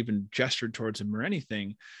never even gestured towards them or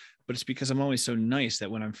anything. But it's because I'm always so nice that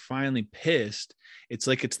when I'm finally pissed, it's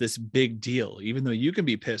like it's this big deal, even though you can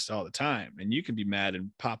be pissed all the time and you can be mad and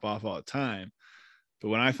pop off all the time. But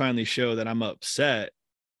when I finally show that I'm upset,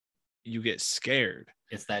 you get scared.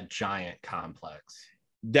 It's that giant complex.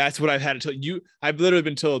 That's what I've had to tell you. I've literally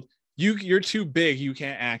been told, you're too big. You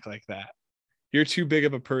can't act like that. You're too big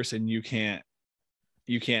of a person. You can't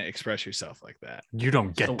express yourself like that. You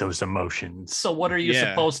don't get those emotions. So what are you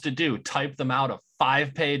supposed to do? Type them out a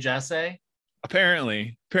 5-page essay?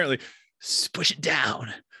 Apparently, push it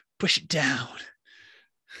down.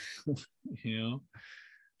 You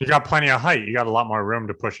got plenty of height. You got a lot more room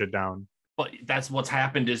to push it down. But that's what's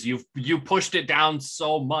happened is you pushed it down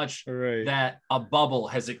so much that a bubble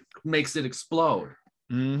makes it explode.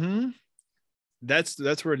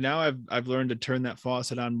 That's where now I've learned to turn that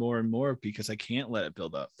faucet on more and more, because I can't let it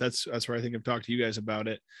build up. That's where I think I've talked to you guys about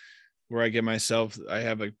it, where I give myself,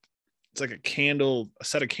 it's like a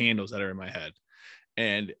set of candles that are in my head,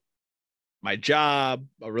 and my job,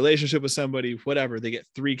 a relationship with somebody, whatever, they get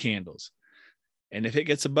 3 candles. And if it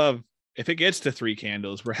gets to 3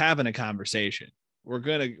 candles, we're having a conversation. We're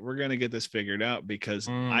gonna get this figured out, because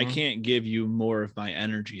I can't give you more of my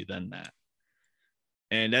energy than that.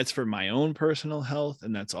 And that's for my own personal health,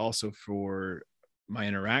 and that's also for my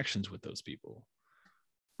interactions with those people.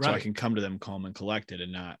 Right. So I can come to them calm and collected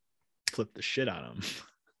and not flip the shit on them.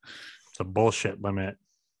 It's a bullshit limit.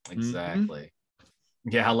 Exactly.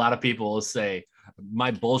 Yeah, a lot of people will say,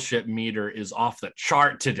 my bullshit meter is off the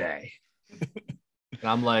chart today. And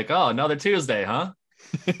I'm like, oh, another Tuesday, huh?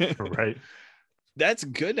 Right. That's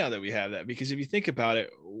good now that we have that, because if you think about it,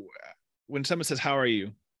 when someone says, how are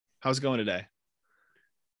you? How's it going today?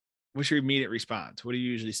 What's your immediate response? What do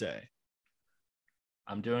you usually say?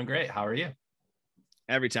 I'm doing great. How are you?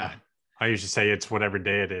 Every time. I usually say it's whatever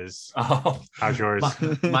day it is. Oh, how's yours?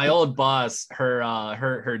 My old boss,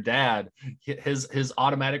 her dad, his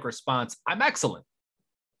automatic response, I'm excellent.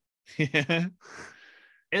 Yeah.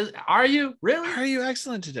 Are you really? Are you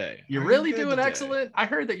excellent today? You're really doing excellent? I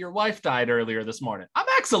heard that your wife died earlier this morning. I'm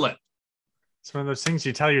excellent. It's one of those things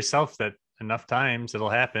you tell yourself that enough times it'll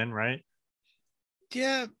happen, right?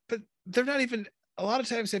 Yeah, but they're not even, a lot of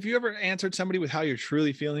times, have you ever answered somebody with how you're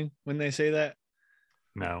truly feeling when they say that?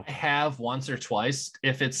 No. I have once or twice.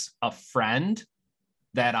 If it's a friend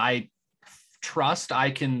that I trust,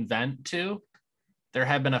 I can vent to. There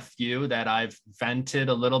have been a few that I've vented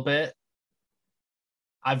a little bit.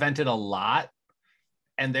 I vented a lot,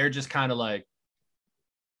 and they're just kind of like,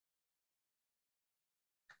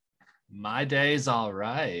 my day's all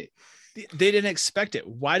right. They didn't expect it.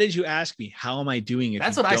 Why did you ask me? How am I doing? If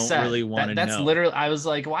that's you what don't I said. Really want to that's know. Literally, I was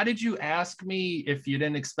like, why did you ask me if you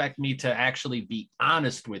didn't expect me to actually be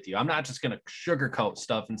honest with you? I'm not just going to sugarcoat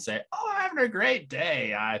stuff and say, oh, I'm having a great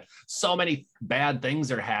day. So many bad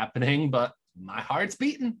things are happening, but my heart's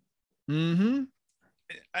beating. Mm-hmm.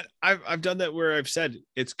 I've done that where I've said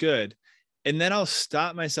it's good, and then I'll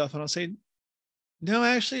stop myself and I'll say, no,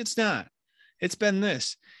 actually it's not. It's been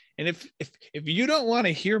this. And if you don't want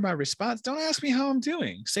to hear my response, don't ask me how I'm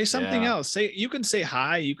doing. Say something else. You can say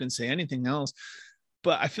hi, you can say anything else.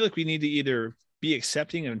 But I feel like we need to either be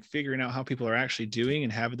accepting and figuring out how people are actually doing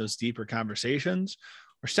and having those deeper conversations,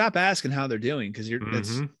 or stop asking how they're doing, because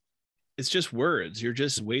it's just words. You're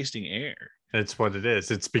just wasting air. That's what it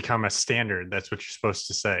is. It's become a standard. That's what you're supposed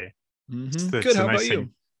to say. Mm-hmm. Good. How about you?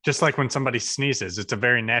 Just like when somebody sneezes, it's a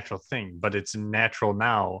very natural thing, but it's natural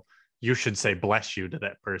now. You should say bless you to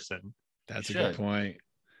that person. That's a good point.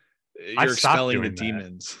 You're expelling the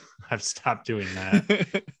demons. I've stopped doing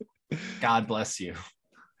that. God bless you.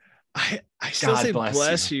 I still say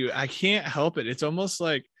bless you. I can't help it. It's almost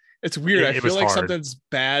like, it's weird. I feel like something's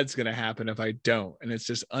bad's going to happen if I don't. And it's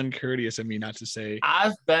just uncourteous of me not to say.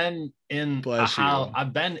 I've been in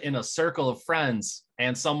I've been in a circle of friends,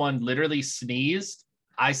 and someone literally sneezed.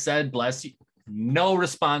 I said, bless you. No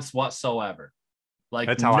response whatsoever. Like,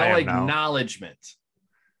 that's how no acknowledgement.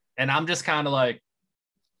 And I'm just kind of like,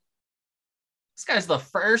 this guy's the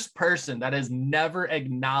first person that has never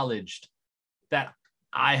acknowledged that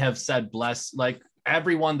I have said bless. Like,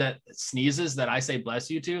 everyone that sneezes that I say bless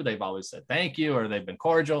you to, they've always said thank you, or they've been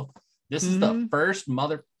cordial. This is the first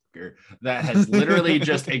motherfucker that has literally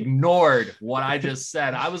just ignored what I just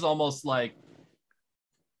said. I was almost like,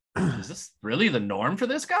 is this really the norm for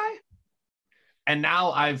this guy? And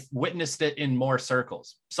now I've witnessed it in more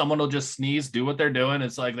circles. Someone will just sneeze, do what they're doing.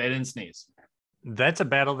 It's like they didn't sneeze. That's a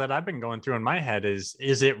battle that I've been going through in my head. Is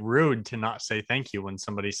it rude to not say thank you when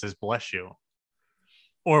somebody says bless you?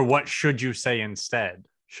 Or what should you say instead?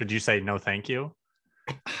 Should you say no thank you?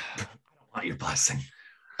 I don't want your blessing.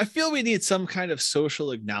 I feel we need some kind of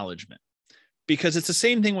social acknowledgement, because it's the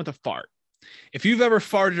same thing with a fart. If you've ever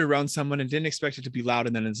farted around someone and didn't expect it to be loud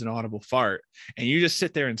and then it's an audible fart, and you just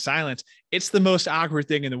sit there in silence, it's the most awkward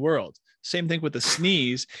thing in the world. Same thing with the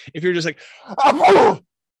sneeze. If you're just like,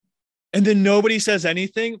 and then nobody says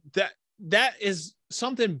anything, that is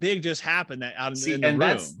something big just happened that out in the room.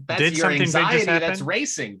 That's Did your something anxiety big just happen? that's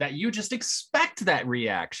racing, that you just expect that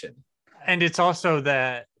reaction. And it's also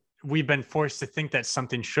that we've been forced to think that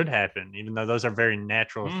something should happen, even though those are very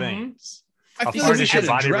natural things. I feel like we should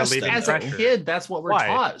address that. As a kid, that's what we're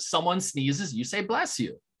taught. Someone sneezes, you say bless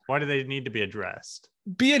you. Why do they need to be addressed?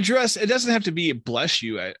 It doesn't have to be bless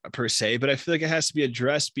you per se, but I feel like it has to be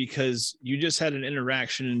addressed because you just had an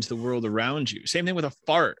interaction into the world around you. Same thing with a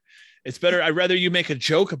fart. It's better. I'd rather you make a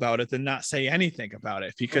joke about it than not say anything about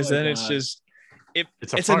it, because it's just,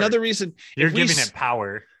 it's another reason. You're giving it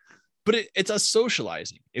power. But it's us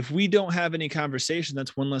socializing. If we don't have any conversation,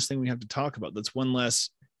 that's one less thing we have to talk about. That's one less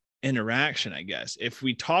interaction, I guess. If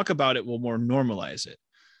we talk about it, we'll more normalize it.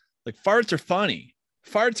 Like farts are funny.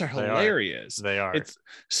 Farts are hilarious. They are. It's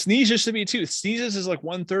sneezes to me too. Sneezes is like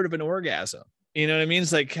 1/3 of an orgasm. You know what I mean?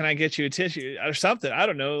 It's like, can I get you a tissue or something? I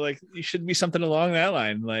don't know. Like, you should be something along that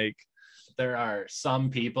line. Like, there are some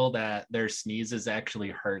people that their sneezes actually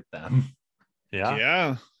hurt them. Yeah.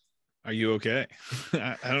 Yeah. Are you okay?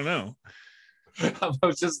 I don't know. I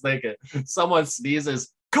was just thinking, someone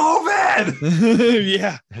sneezes, COVID.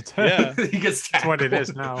 Yeah. Yeah. He gets That's what it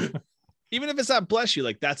is now. Even if it's not bless you,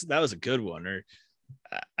 like that was a good one. Or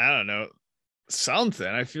I don't know, something.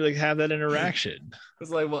 I feel like have that interaction. It's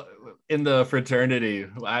like, well, in the fraternity,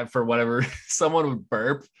 for whatever, someone would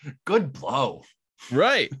burp, good blow.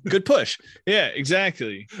 Right. Good push. Yeah,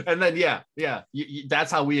 exactly. And then, yeah.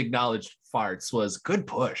 That's how we acknowledged farts was good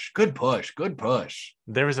push.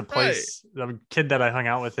 There was a place, a kid that I hung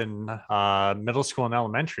out with in middle school and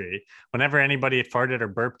elementary. Whenever anybody farted or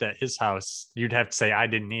burped at his house, you'd have to say, I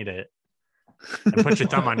didn't need it. And put your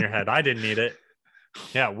thumb on your head. I didn't need it.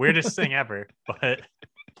 Yeah, weirdest thing ever. But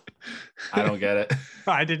I don't get it.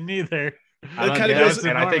 I didn't either. I don't get it,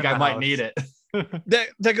 and I think I might need it.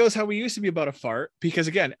 That goes how we used to be about a fart, because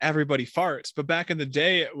again, everybody farts. But back in the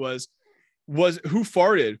day, it was who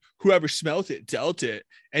farted, whoever smelt it dealt it,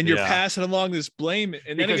 and you're passing along this blame,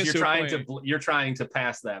 and then because you're trying to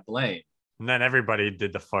pass that blame, and then everybody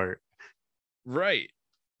did the fart, right?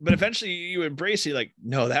 But eventually you embrace it, like,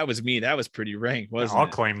 no, that was me, that was pretty rank, wasn't I'll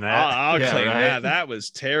it? claim that. I'll claim that was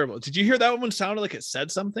terrible. Did you hear that one sounded like it said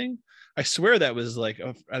something? I swear that was like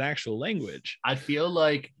an actual language. I feel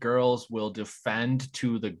like girls will defend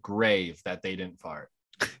to the grave that they didn't fart.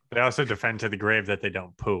 They also defend to the grave that they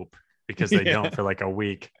don't poop, because they don't for like a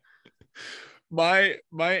week. My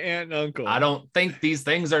aunt and uncle. I don't think these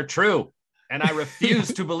things are true, and I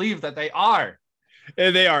refuse to believe that they are.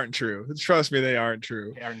 And they aren't true. Trust me, they aren't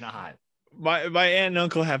true. They are not. My aunt and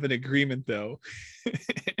uncle have an agreement, though.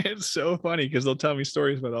 It's so funny because they'll tell me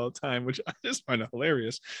stories about it all the time, which I just find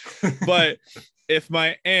hilarious. But if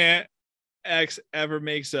my aunt X ever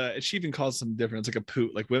makes she even calls something different. It's like a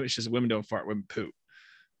poot. Like women, she says women don't fart, women poot.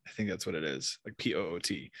 I think that's what it is. Like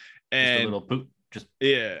POOT. And just a little poot. Just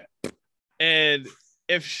yeah. And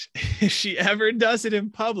if she ever does it in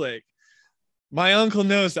public, my uncle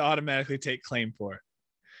knows to automatically take claim for it.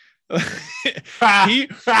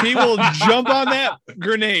 he will jump on that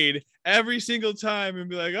grenade every single time and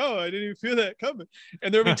be like, oh, I didn't even feel that coming.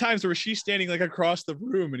 And there'll be times where she's standing like across the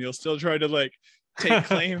room and he'll still try to like take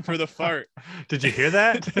claim for the fart. Did you hear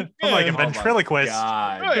that? Yeah. I'm like a ventriloquist.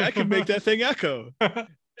 Right, I can make that thing echo.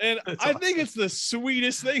 And I think it's the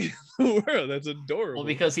sweetest thing in the world. That's adorable. Well,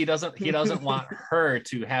 because he doesn't want her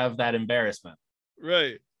to have that embarrassment.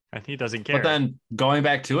 Right. And he doesn't care. But then going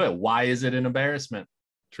back to it, why is it an embarrassment?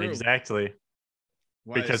 True. Exactly.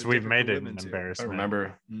 Why because is we've different made for it an women too? I embarrassment.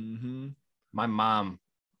 remember my mom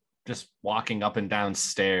just walking up and down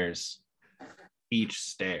stairs, each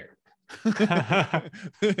stair.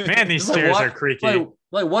 Man, these stairs are creaky.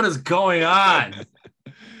 Like, what is going on?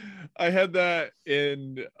 I had that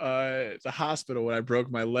in the hospital when I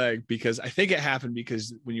broke my leg, because I think it happened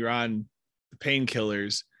because when you're on the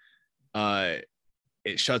painkillers,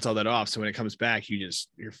 it shuts all that off. So when it comes back,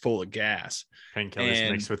 you're full of gas. Painkillers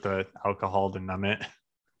mixed with the alcohol to numb it.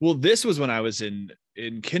 Well, this was when I was in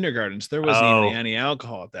kindergarten, so there wasn't even any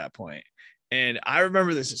alcohol at that point. And I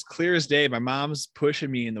remember this as clear as day. My mom's pushing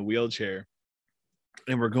me in the wheelchair,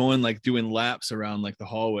 and we're going like doing laps around like the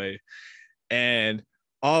hallway. And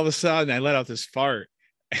all of a sudden I let out this fart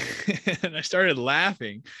and I started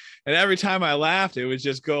laughing. And every time I laughed, it would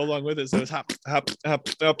just go along with it. So it was hop, hop, hop,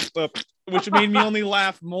 hop, hop, which made me only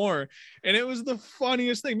laugh more. And it was the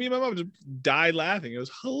funniest thing. Me and my mom just died laughing. It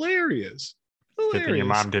was hilarious. Good thing your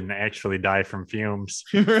mom didn't actually die from fumes.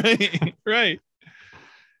 Right.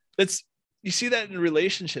 You see that in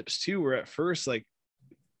relationships too, where at first like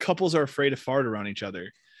couples are afraid to fart around each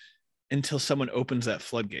other until someone opens that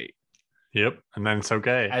floodgate. Yep. And then it's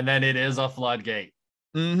okay. And then it is a floodgate.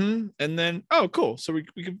 And then, oh, cool. So we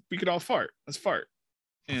could all fart. Let's fart.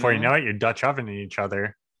 Before you know it, you're Dutch ovening each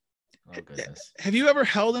other. Oh, goodness. Have you ever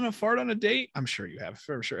held in a fart on a date? I'm sure you have.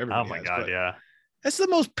 I'm sure everybody Oh my has, God, yeah. That's the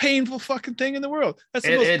most painful fucking thing in the world. That's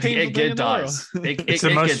the most painful thing in the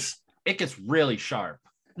world. It gets really sharp.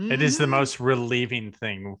 It is the most relieving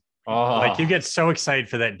thing. Oh. Like you get so excited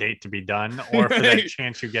for that date to be done, or for that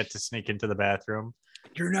chance you get to sneak into the bathroom.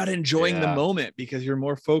 You're not enjoying the moment because you're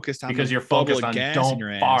more focused on because you're focused on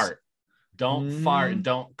don't fart. Don't fart and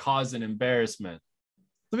don't cause an embarrassment.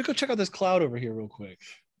 Let me go check out this cloud over here real quick.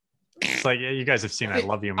 It's like, yeah, you guys have seen I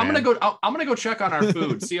Love You, Man. I'm gonna go check on our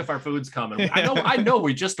food, see if our food's coming. I know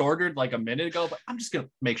we just ordered like a minute ago, but I'm just gonna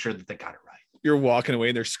make sure that they got it right. You're walking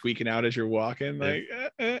away, they're squeaking out as you're walking, like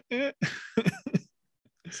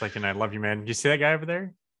It's like, and I Love You, Man. You see that guy over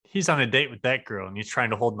there? He's on a date with that girl and he's trying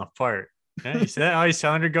to hold in a fart. Yeah, you see that? Oh, he's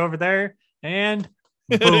telling her to go over there and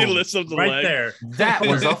boom, he lifts up the right leg. there. That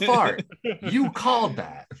was a fart. You called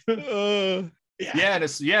that. Yeah. And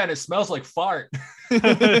it smells like fart.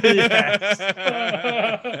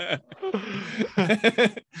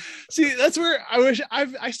 See, that's where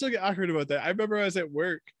I still get awkward about that. I remember I was at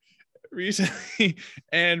work recently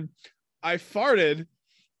and I farted.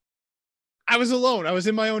 I was alone. I was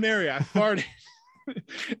in my own area. I farted.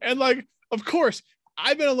 And like, of course,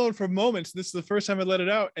 I've been alone for moments. This is the first time I let it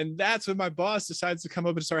out. And that's when my boss decides to come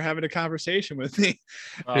up and start having a conversation with me.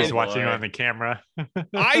 He's watching on the camera.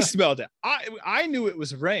 I smelled it. I knew it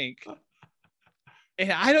was rank.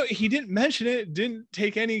 And he didn't mention it, didn't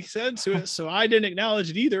take any sense to it. So I didn't acknowledge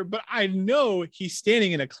it either. But I know he's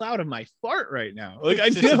standing in a cloud of my fart right now. Like I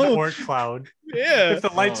Just know. a fart cloud. Yeah. If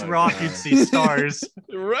the lights Oh were off, God. you'd see stars.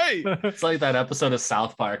 Right. It's like that episode of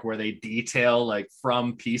South Park where they detail like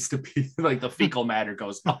from piece to piece, like the fecal matter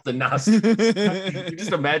goes up the nostril. You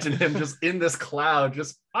just imagine him just in this cloud,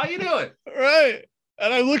 just how you doing? Right.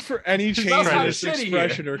 And I looked for any change Smells in kinda his shitty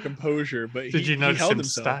expression or composure, but Did you notice held him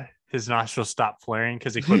himself. his nostrils stopped flaring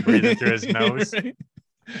because he quit breathing through his nose? Right.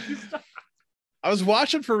 I was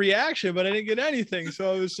watching for reaction, but I didn't get anything.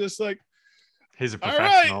 So I was just like, He's a All right.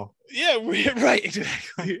 professional. yeah, right,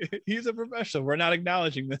 exactly. He's a professional. We're not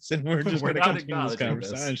acknowledging this, and we're just We're going to not continue this acknowledging this.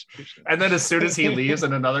 conversation. And then as soon as he leaves,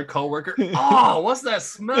 and another coworker, oh, what's that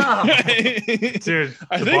smell? Dude,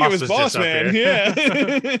 I the think it was just Boss up Man. here. Yeah,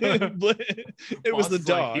 it was the Boss is like,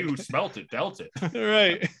 dog. you smelt it, dealt it.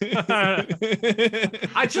 Right.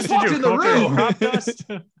 I just Did you walked in the cook it in room. crop dust?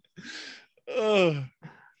 Ugh.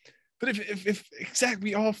 But if exactly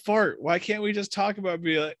we all fart, why can't we just talk about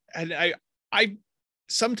be like? And I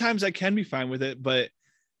sometimes I can be fine with it, but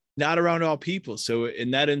not around all people. So in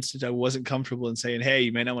that instance, I wasn't comfortable in saying, "Hey,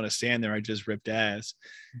 you may not want to stand there. I just ripped ass,"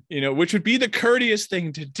 which would be the courteous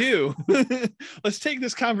thing to do. Let's take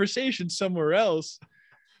this conversation somewhere else.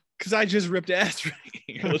 Because I just ripped ass right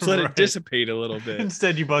here. Let's let Right. it dissipate a little bit.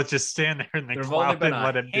 Instead, you both just stand there in the There've only cloud been and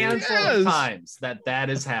let a it do. handful Yes. of times that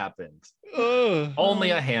has happened. Ugh.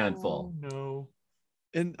 Only a handful. Oh, no.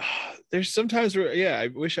 And there's sometimes where, yeah, I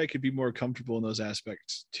wish I could be more comfortable in those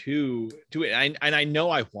aspects too. Do it, and I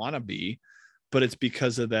know I want to be, but it's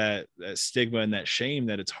because of that stigma and that shame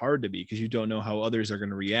that it's hard to be because you don't know how others are going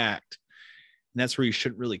to react, and that's where you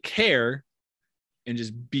shouldn't really care and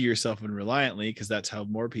just be yourself and reliantly because that's how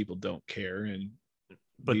more people don't care. And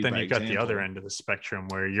But lead then by you've got the example. other end of the spectrum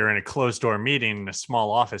where you're in a closed door meeting in a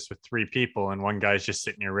small office with 3 people and one guy's just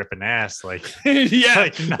sitting here ripping ass. Like, yeah,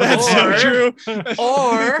 like, no. that's so true.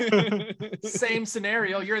 Or same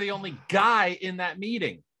scenario, you're the only guy in that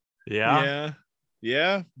meeting. yeah.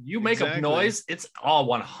 Yeah. You make Exactly. a noise, it's all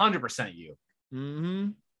 100% you. Mm-hmm.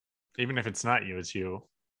 Even if it's not you, it's you.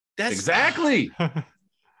 That's Exactly.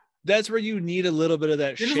 That's where you need a little bit of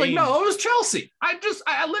that You're shame. just like, no, it was Chelsea.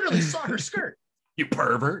 I literally saw her skirt. You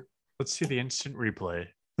pervert. Let's see the instant replay.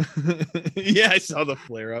 Yeah, I saw the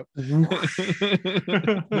flare up.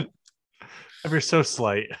 Ever so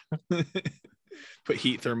slight. Put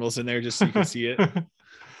heat thermals in there just so you can see it.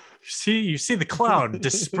 You see the cloud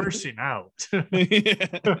dispersing out.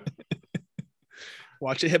 Yeah.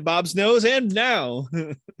 Watch it hit Bob's nose, and now.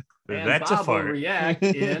 And That's Bob a fart. will react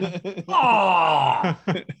in oh,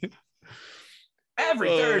 every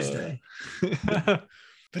Thursday.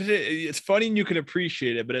 But it's funny and you can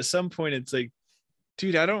appreciate it, but at some point it's like,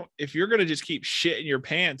 dude, if you're gonna just keep shit in your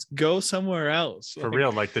pants, go somewhere else. For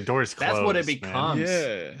real, like the door's closed. That's what it man. becomes.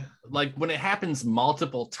 Yeah. Like when it happens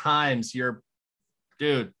multiple times,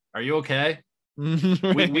 dude, are you okay?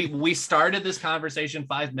 We started this conversation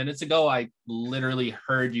 5 minutes ago. I literally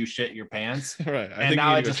heard you shit your pants. Right. And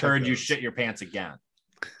now I just heard you shit your pants again.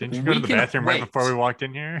 Didn't you go to We the can bathroom right wait. before we walked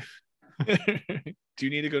in here? Do you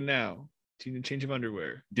need to go now? Do you need to change of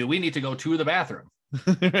underwear? Do we need to go to the bathroom?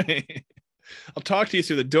 I'll talk to you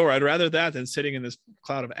through the door. I'd rather that than sitting in this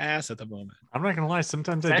cloud of ass at the moment. I'm not gonna lie.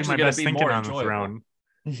 Sometimes It's I do actually my gonna best be thinking more on the enjoyable. throne.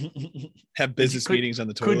 Have business Could- meetings on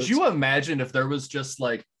the toilet. Could you imagine if there was just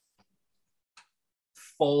like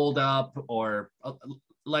fold up or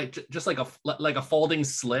like just like a folding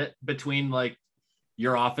slit between like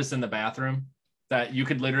your office and the bathroom that you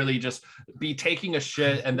could literally just be taking a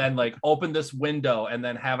shit and then like open this window and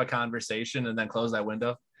then have a conversation and then close that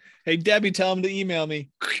window? Hey, Debbie, tell him to email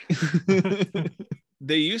me.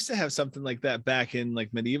 They used to have something like that back in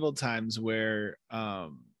like medieval times where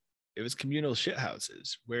it was communal shit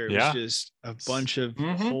houses where it Yeah. was just a bunch of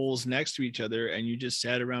Mhm. holes next to each other, and you just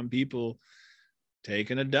sat around people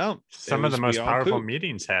taking a dump. Some of the We most all powerful pooped.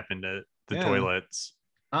 meetings happened at the Yeah. toilets.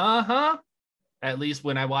 Uh-huh. At least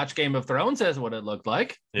when I watched Game of Thrones, that's what it looked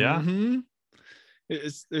like. Yeah. Mhm.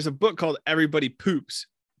 There's a book called Everybody Poops,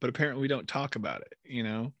 but apparently we don't talk about it, you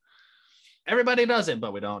know? Everybody does it,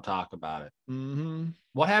 but we don't talk about it. Mm-hmm.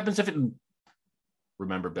 What happens if it...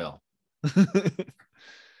 Remember Bill?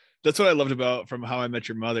 That's what I loved about from How I Met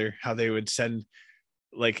Your Mother, how they would send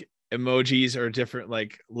like emojis or different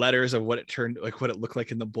like letters of what it turned, like what it looked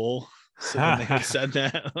like in the bowl. So when they said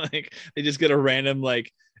that, like they just get a random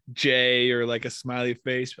like J or like a smiley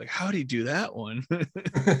face. Like, how do you do that one?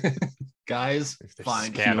 Guys, If there's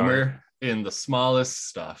find scat humor in the smallest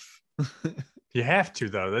stuff. You have to,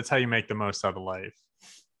 though. That's how you make the most out of life.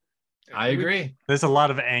 I agree. There's a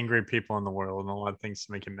lot of angry people in the world and a lot of things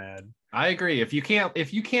to make you mad. I agree. If you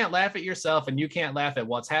can't laugh at yourself and you can't laugh at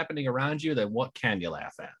what's happening around you, then what can you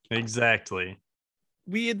laugh at? Exactly.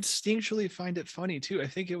 We instinctually find it funny too. I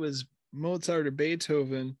think it was Mozart or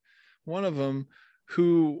Beethoven, one of them,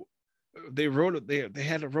 who they wrote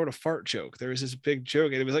a fart joke. There was this big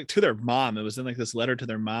joke, and it was like to their mom. It was in like this letter to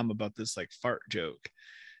their mom about this like fart joke.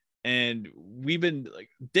 And we've been like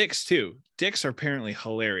dicks too. Dicks are apparently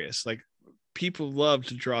hilarious. Like people love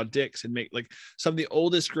to draw dicks and make like some of the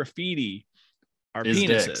oldest graffiti are Is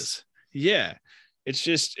penises. dicks. Yeah.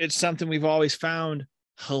 It's something we've always found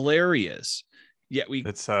hilarious. Yet we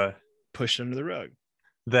It's push it under the rug.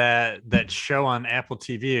 that show on Apple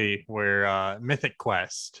TV where Mythic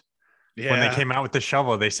Quest, when they came out with the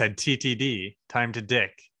shovel, they said TTD, time to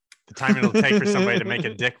dick. The time it'll take for somebody to make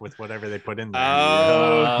a dick with whatever they put in there.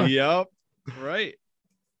 Oh, Yeah. yep. Right.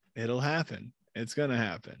 It'll happen. It's going to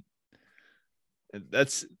happen.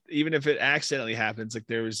 That's even if it accidentally happens. Like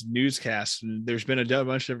there was newscasts and there's been a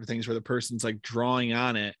bunch of different things where the person's like drawing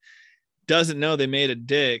on it, doesn't know they made a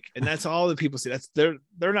dick. And that's all the people see. That's they're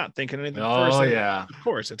not thinking anything. Oh, First, yeah. Of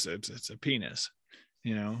course it's a penis,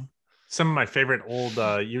 you know? Some of my favorite old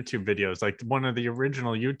YouTube videos, like one of the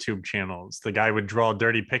original YouTube channels, the guy would draw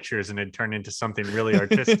dirty pictures and it'd turn into something really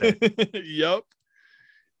artistic. Yep.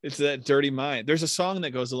 It's that dirty mind. There's a song that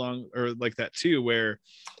goes along or like that too, where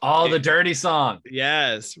The dirty song.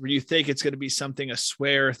 yes, where you think it's going to be something, a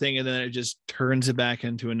swear thing, and then it just turns it back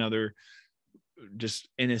into another just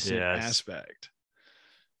innocent aspect.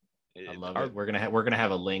 I love it. We're gonna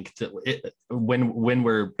have a link to it when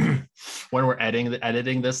we're when we're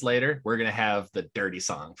editing this later. We're gonna have the dirty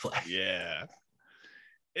song play. Yeah,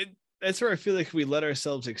 that's where I feel like if we let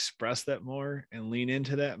ourselves express that more and lean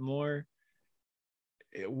into that more,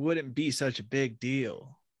 it wouldn't be such a big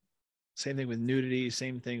deal. Same thing with nudity.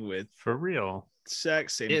 Same thing with For real.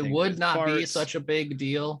 sex. Same It thing would with not be farts. such a big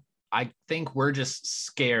deal. I think we're just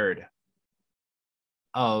scared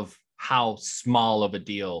of how small of a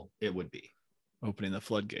deal it would be. Opening the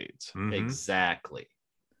floodgates. Mhm. Exactly.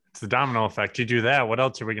 It's the domino effect. You do that, what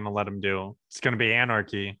else are we going to let them do? It's going to be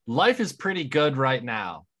anarchy. Life is pretty good right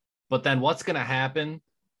now, but then what's going to happen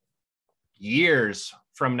years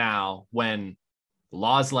from now when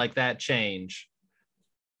laws like that change?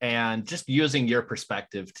 And just using your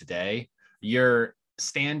perspective today, you're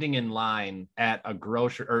standing in line at a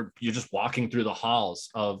grocery, or you're just walking through the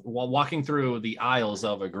aisles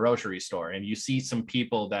of a grocery store, and you see some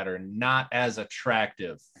people that are not as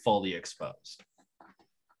attractive fully exposed.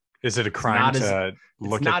 Is it a crime to It's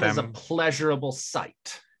look not at as a them? pleasurable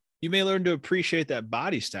sight. You may learn to appreciate that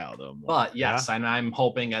body style though more. But yes, and I'm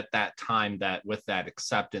hoping at that time that with that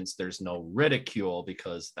acceptance, there's no ridicule,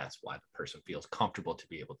 because that's why the person feels comfortable to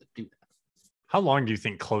be able to do that. How long do you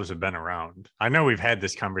think clothes have been around? I know we've had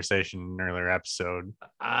this conversation in an earlier episode.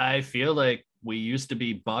 I feel like we used to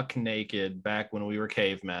be buck naked back when we were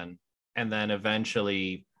cavemen, and then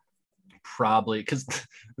eventually probably, because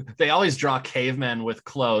they always draw cavemen with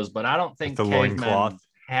clothes, but I don't think The cavemen loincloth.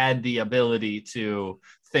 had the ability to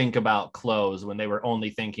think about clothes when they were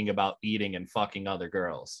only thinking about eating and fucking other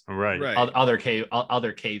girls, Right. Right. other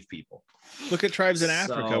cave people. Look at tribes in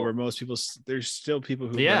Africa So- where most people, there's still people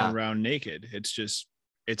who Yeah. run around naked. It's just,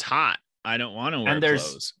 it's hot. I don't want to wear And there's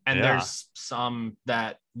clothes. and Yeah. there's some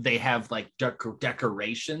that they have like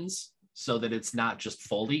decorations so that it's not just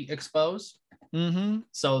fully exposed. Mm-hmm.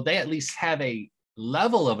 So they at least have a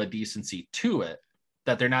level of a decency to it,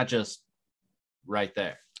 that they're not just right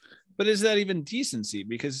there. But is that even decency?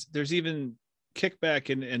 Because there's even kickback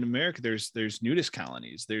in America. There's nudist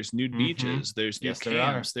colonies. There's nude Mhm. beaches. There's nude Yes, there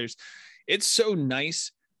are. camps. It's so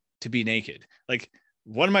nice to be naked. Like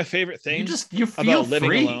one of my favorite things You feel about living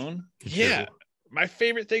free. alone. You Yeah. my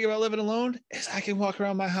favorite thing about living alone is I can walk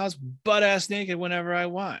around my house butt ass naked whenever I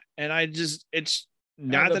want. And it's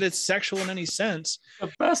not that it's sexual in any sense.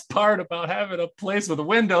 The best part about having a place with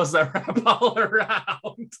windows that wrap all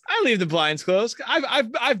around. I leave the blinds closed.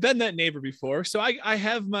 I've been that neighbor before, so I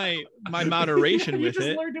have my moderation You with just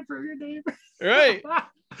it. learned it from your neighbor. Right.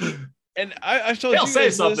 And I've told They'll you say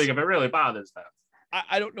guys something this. if it really bothers them.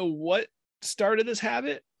 I don't know what started this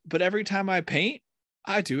habit, but every time I paint,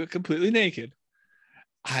 I do it completely naked.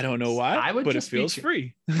 I don't know why, but it feels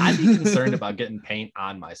free. I'd be concerned about getting paint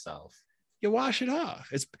on myself. You wash it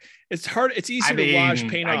off. It's hard. It's easier to wash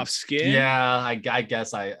paint off skin. Yeah, I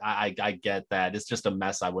guess I get that. It's just a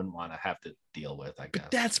mess I wouldn't want to have to deal with, I guess.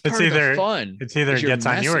 But that's part of the fun. It's either it you're gets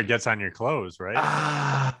on you or messy. it gets on your clothes,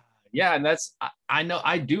 right? Yeah, and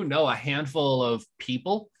I do know a handful of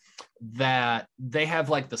people that they have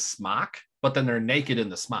like the smock, but then they're naked in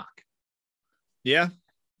the smock. Yeah.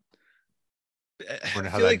 I wonder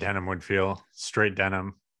how that denim would feel. Straight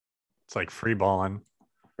denim. It's like free balling.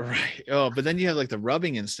 Right. Oh, but then you have like the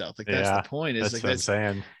rubbing and stuff. Like that's the point. Is That's like what I'm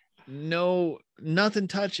saying. nothing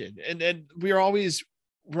touching. And we're always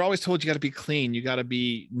told you got to be clean, you got to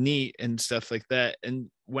be neat and stuff like that. And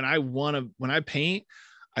when I paint,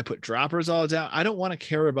 I put droppers all down. I don't want to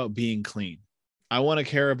care about being clean. I want to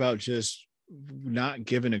care about just not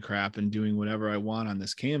giving a crap and doing whatever I want on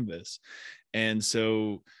this canvas. And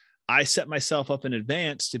so I set myself up in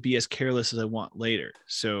advance to be as careless as I want later.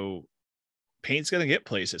 So paint's going to get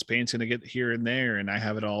places. Paint's going to get here and there. And I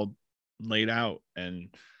have it all laid out.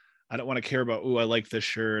 And I don't want to care about, I like this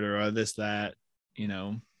shirt or this, that,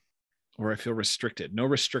 or I feel restricted. No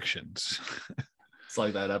restrictions. It's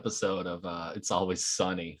like that episode of It's Always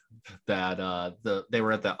Sunny that they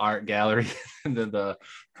were at the art gallery and then the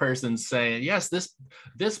person saying, yes,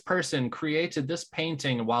 this person created this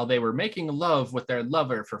painting while they were making love with their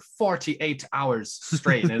lover for 48 hours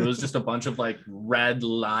straight. And it was just a bunch of like red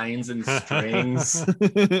lines and strings.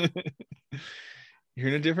 You're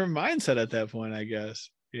in a different mindset at that point, I guess.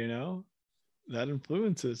 That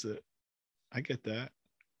influences it. I get that.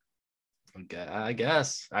 I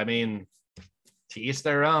guess. I mean, to each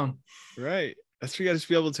their own. Right. That's what you got to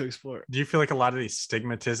be able to explore. Do you feel like a lot of these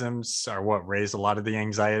stigmatisms are what raise a lot of the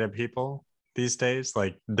anxiety of people these days?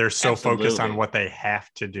 Like they're so focused on what they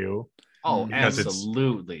have to do. Oh, because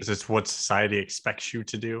absolutely. It's what society expects you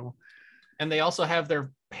to do. And they also have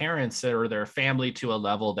their parents or their family to a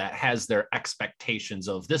level that has their expectations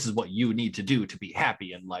of this is what you need to do to be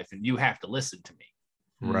happy in life. And you have to listen to me.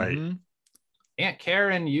 Right. Mm-hmm. Aunt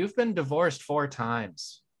Karen, you've been divorced 4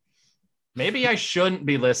 times. Maybe I shouldn't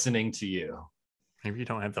be listening to you. Maybe you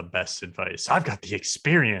don't have the best advice. I've got the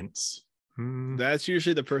experience. That's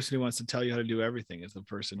usually the person who wants to tell you how to do everything is the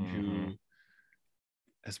person who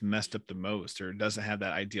has messed up the most or doesn't have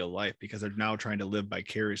that ideal life because they're now trying to live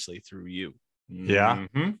vicariously through you. Yeah.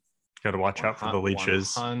 Got to watch out for the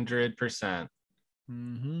leeches. 100%.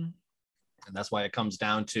 Mm-hmm. And that's why it comes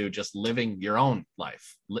down to just living your own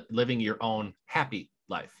life, living your own happy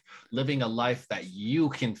life, living a life that you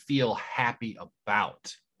can feel happy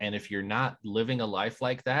about. And if you're not living a life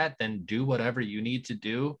like that, then do whatever you need to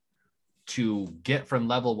do to get from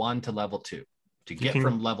level 1 to level 2, to get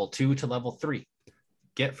from level 2 to level 3,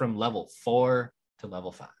 get from level 4 to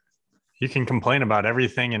level 5. You can complain about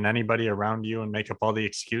everything and anybody around you and make up all the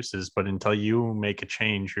excuses, but until you make a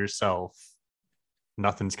change yourself,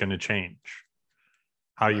 nothing's going to change.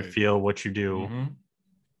 How you feel, what you do. Mm-hmm.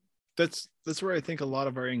 That's where I think a lot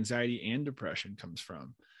of our anxiety and depression comes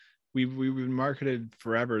from. We've been marketed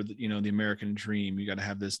forever, the American dream. You got to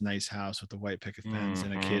have this nice house with the white picket fence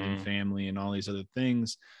and a kid and family and all these other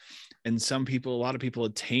things. And a lot of people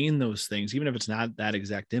attain those things, even if it's not that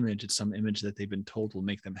exact image, it's some image that they've been told will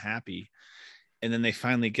make them happy. And then they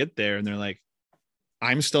finally get there and they're like,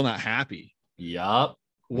 I'm still not happy. Yup.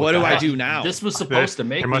 What do I do now? This was supposed to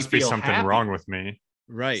make there must me be feel something happy. wrong with me.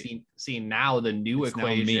 Right. See now the new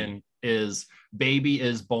equation is baby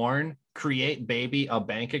is born, create baby a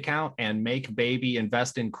bank account and make baby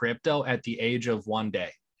invest in crypto at the age of 1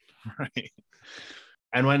 day. Right.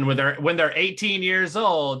 And when they're 18 years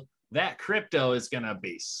old, that crypto is going to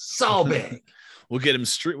be so big. We'll get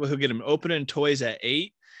him opening toys at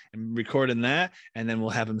 8 and recording that. And then we'll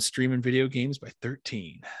have him streaming video games by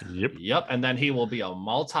 13. Yep. And then he will be a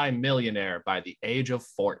multi-millionaire by the age of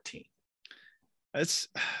 14. That's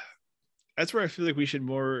where I feel like we should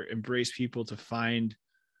more embrace people to find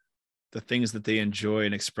the things that they enjoy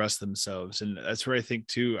and express themselves. And that's where I think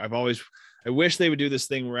too, I wish they would do this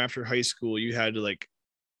thing where after high school, you had to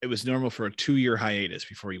it was normal for a 2-year hiatus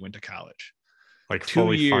before you went to college. Like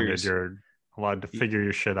fully funded, you're allowed to figure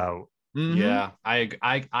your shit out. Mhm. Yeah,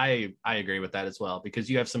 I agree with that as well, because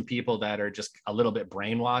you have some people that are just a little bit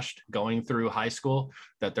brainwashed going through high school,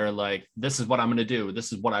 that they're like, this is what I'm going to do,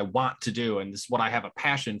 this is what I want to do, and this is what I have a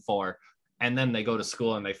passion for. And then they go to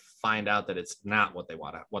school and they find out that it's not what they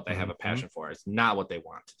want to, what they have a passion for. It's not what they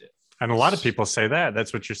want to do. And a lot of people say that.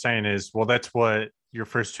 That's what you're saying is, well, that's what your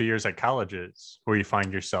first 2 years at college is, where you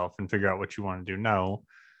find yourself and figure out what you want to do. No,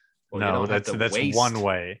 Well, you no, don't have to that's waste one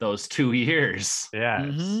way. those 2 years. Yes.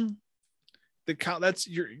 Mhm. That's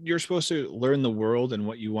you're supposed to learn the world and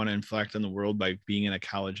what you want to inflect on the world by being in a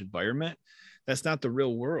college environment. That's not the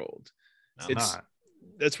real world. No. It's Not.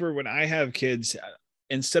 that's where, when I have kids,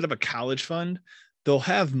 instead of a college fund, they'll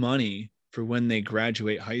have money for when they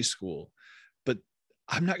graduate high school. But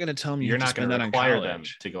I'm not going to tell them You're have to not going spend to that on require them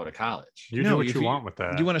college. to go to college. You No, do what if you you- want with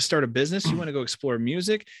that. You want to start a business, you want to go explore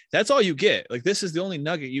music, that's all you get. Like, this is the only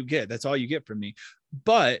nugget you get. That's all you get from me.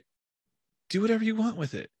 But do whatever you want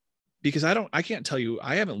with it, because I can't tell you,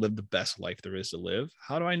 I haven't lived the best life there is to live.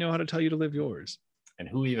 How do I know how to tell you to live yours? And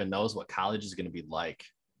who even knows what college is going to be like?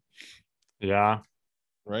 Yeah.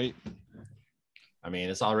 Right. I mean,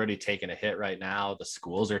 it's already taking a hit right now. The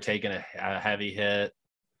schools are taking a heavy hit.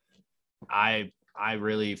 I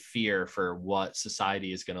really fear for what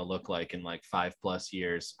society is going to look like in like 5+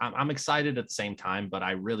 years. I'm excited at the same time, but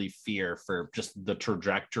I really fear for just the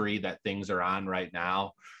trajectory that things are on right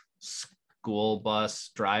now. School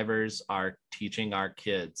bus drivers are teaching our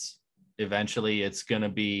kids. Eventually, it's going to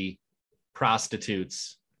be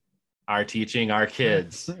prostitutes are teaching our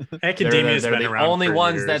kids. Academia's they're been the around only for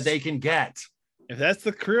ones years. that they can get. If that's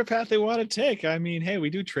the career path they want to take, I mean, hey, we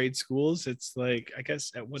do trade schools. It's like, I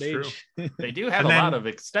guess, at what It's age? They do have And a then- lot of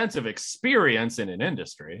extensive experience in an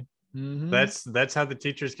industry. Mhm. That's how the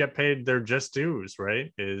teachers get paid their just dues,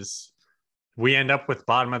 right? Is we end up with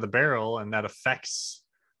bottom of the barrel, and that affects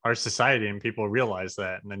our society, and people realize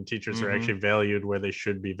that, and then teachers are Mhm. actually valued where they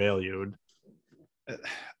should be valued.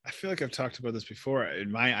 I feel like I've talked about this before.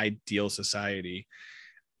 In my ideal society,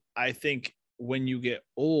 I think when you get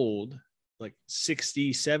old, like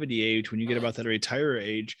 60, 70 age, when you get about that retire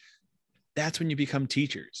age, that's when you become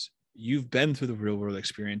teachers. You've been through the real world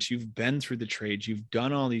experience. You've been through the trades. You've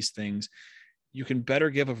done all these things. You can better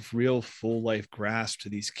give a real full life grasp to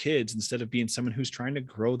these kids instead of being someone who's trying to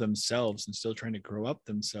grow themselves and still trying to grow up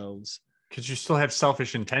themselves. Because you still have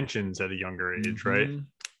selfish intentions at a younger age, right? Mhm.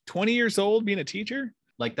 20 years old being a teacher?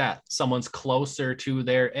 Like that. Someone's closer to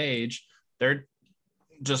their age. They're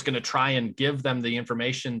just going to try and give them the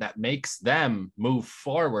information that makes them move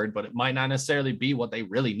forward, but it might not necessarily be what they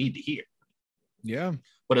really need to hear, Yeah.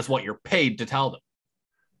 but it's what you're paid to tell them.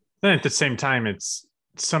 Then at the same time, it's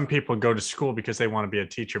some people go to school because they want to be a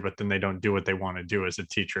teacher, but then they don't do what they want to do as a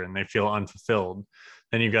teacher and they feel unfulfilled.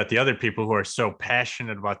 Then you've got the other people who are so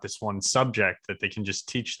passionate about this one subject that they can just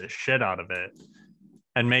teach the shit out of it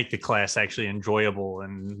and make the class actually enjoyable,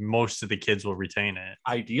 and most of the kids will retain it.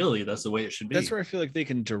 Ideally, that's the way it should be. That's where I feel like they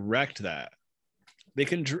can direct that.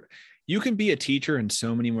 You can be a teacher in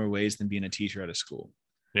so many more ways than being a teacher at a school.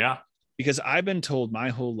 Yeah. Because I've been told my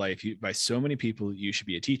whole life by so many people, you should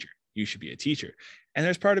be a teacher. You should be a teacher. And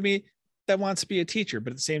there's part of me that wants to be a teacher,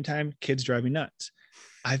 but at the same time, kids drive me nuts.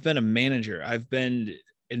 I've been a manager. I've been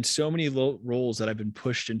in so many roles that I've been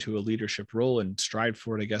pushed into a leadership role and strive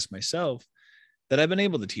for it, I guess, myself, that I've been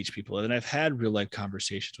able to teach people. And I've had real life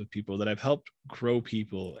conversations with people, that I've helped grow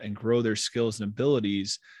people and grow their skills and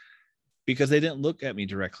abilities because they didn't look at me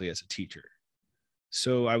directly as a teacher.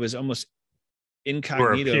 So I was almost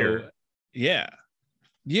incognito. peer. Yeah.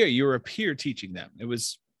 You were a peer teaching them.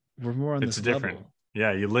 We're more on It's this different. level.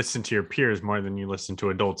 Yeah. You listen to your peers more than you listen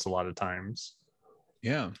to adults a lot of times.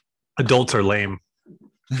 Yeah. Adults are lame.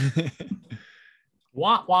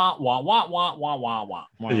 Wah, wah, wah, wah, wah, wah, wah,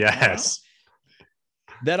 wah. Yes.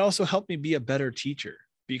 That also helped me be a better teacher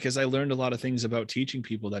because I learned a lot of things about teaching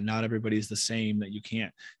people, that not everybody's the same, that you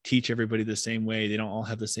can't teach everybody the same way. They don't all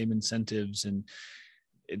have the same incentives, and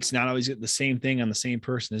it's not always the same thing on the same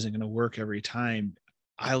person isn't going to work every time.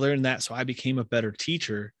 I learned that. So I became a better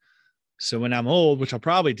teacher. So when I'm old, which I'll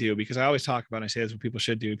probably do, because I always talk about, and I say that's what people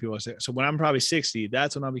should do. People say, so when I'm probably 60,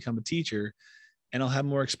 that's when I'll become a teacher and I'll have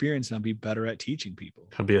more experience and I'll be better at teaching people.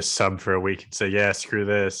 I'll be a sub for a week and say, yeah, screw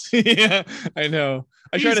this. Yeah, I know.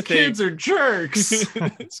 I try to These kids think. are jerks.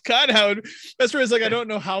 It's kind of how that's where it's like, I don't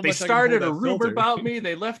know how They much I can started a hold that rumor filter. about me.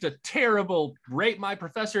 They left a terrible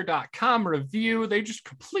ratemyprofessor.com review. They just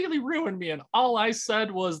completely ruined me. And all I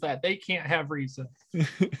said was that they can't have reason.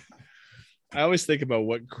 I always think about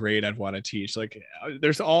what grade I'd want to teach. Like,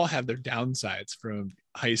 there's all have their downsides, from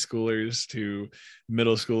high schoolers to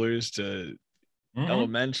middle schoolers to Mhm.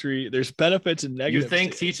 elementary. There's benefits and You negatives.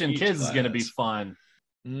 think to teaching each kids is going to be class. fun.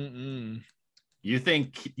 Mm-mm. You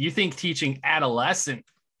think teaching adolescent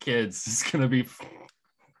kids is going to be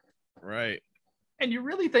Right. and you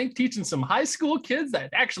really think teaching some high school kids that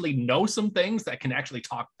actually know some things that can actually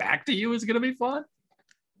talk back to you is going to be fun?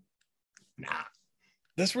 Nah.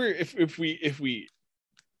 That's where if we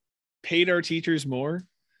paid our teachers more,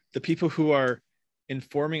 the people who are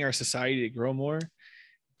informing our society to grow more,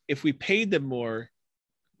 if we paid them more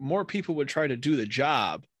people would try to do the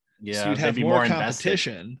job. Yeah, so you'd have they'd be more invested.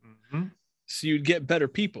 competition. So you'd get better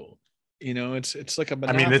people. You know, it's like a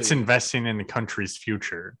monopoly. I mean, it's investing in the country's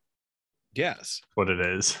future. Yes. What it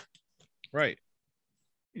is. Right.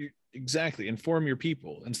 Exactly. Inform your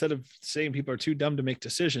people. Instead of saying people are too dumb to make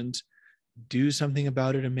decisions, do something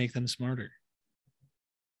about it and make them smarter.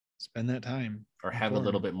 Spend that time. Or have a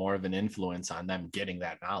little bit more of an influence on them getting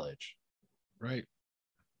that knowledge. Right.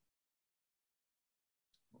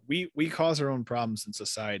 We cause our own problems in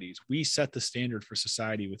societies. We set the standard for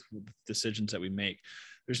society with decisions that we make.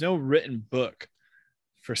 There's no written book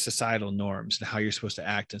for societal norms and how you're supposed to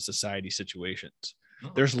act in society situations.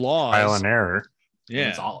 Oh. There's laws. Trial and error.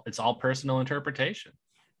 Yeah. It's all personal interpretation.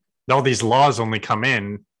 All these laws only come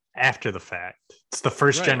in after the fact. It's the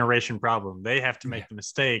first Right. generation problem. They have to make the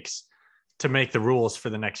mistakes to make the rules for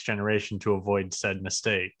the next generation to avoid said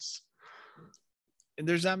mistakes. And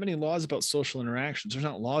there's not many laws about social interactions. There's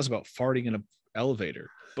not laws about farting in an elevator,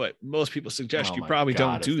 but most people suggest you my probably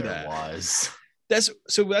God, don't do if there that. was. That's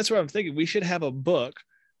what I'm thinking. We should have a book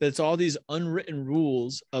that's all these unwritten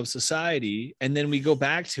rules of society, and then we go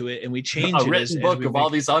back to it and we change A it. written book of all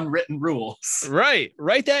these unwritten rules. Right.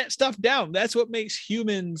 Write that stuff down. That's what makes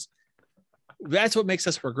humans. That's what makes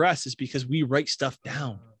us progress, is because we write stuff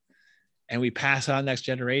down and we pass on next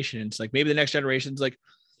generation. It's like maybe the next generation's like,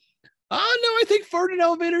 oh no, I think fart in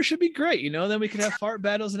elevators should be great. You know, then we could have fart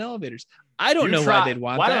battles in elevators. I don't know why they'd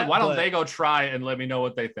want that. Why don't they go try and let me know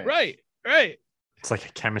what they think? Right. It's like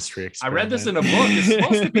a chemistry I experiment. read this in a book. It's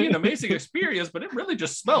supposed to be an amazing experience, but it really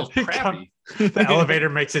just smells crappy. The elevator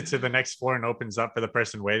makes it to the next floor and opens up for the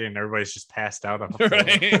person waiting, and everybody's just passed out on the floor.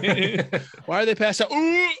 Right. Why are they passed out?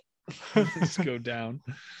 Ooh! Just go down.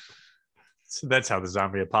 So that's how the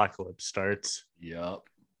zombie apocalypse starts. Yep.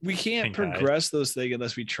 We can't progress those things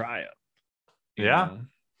unless we try it. Yeah. know?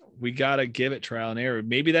 We gotta give it trial and error.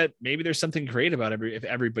 Maybe there's something great about if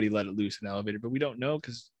everybody let it loose in an elevator, but we don't know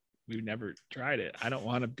because we've never tried it. I don't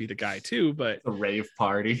want to be the guy too, but The rave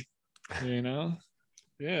party. you know,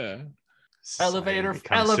 yeah. Elevator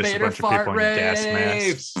Becomes just a bunch of fart people in gas rave.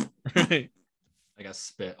 masks. Right. I got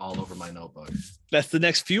spit all over my notebook. That's the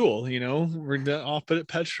next fuel. You know, we're off at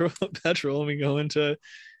petrol, and we go into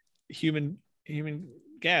human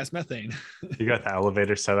gas, methane. You got the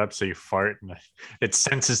elevator set up so you fart and it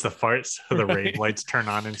senses the farts, so the rave lights turn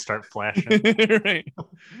on and start flashing. Right.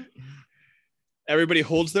 Everybody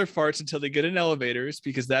holds their farts until they get in elevators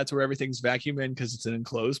because that's where everything's vacuum in because it's an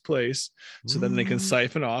enclosed place. So then they can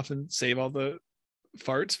siphon off and save all the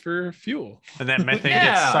farts for fuel. And that methane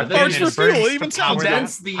Yeah, gets sucked farts in and for burns fuel to even power sounds the-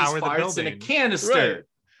 Condense these power the farts in a building. canister.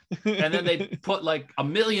 And then they put like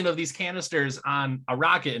 1 million of these canisters on a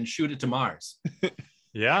rocket and shoot it to Mars.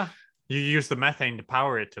 Yeah. You use the methane to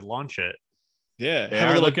power it to launch it. Yeah. They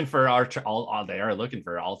are looking for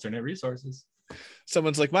alternate resources.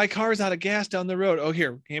 Someone's like, my car's out of gas down the road. Oh,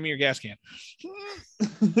 here, hand me your gas can.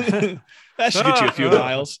 That should get you a few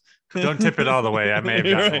miles. Don't tip it all the way. I may have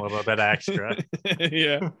gotten Right. a little bit extra.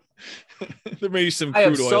 Yeah. There may be some I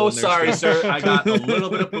am crude oil so in there sorry, still. sir. I got a little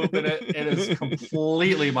bit of poop in it. It is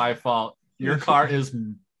completely my fault. Your car is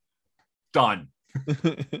done.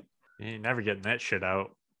 You ain't never getting that shit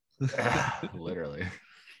out. Literally.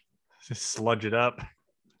 Just sludge it up.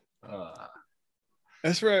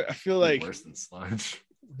 That's where I feel like worse than sludge.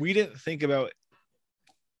 We didn't think about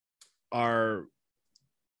our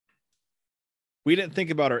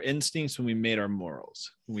instincts when we made our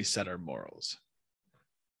morals, when we set our morals.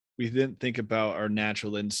 We didn't think about our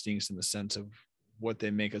natural instincts in the sense of what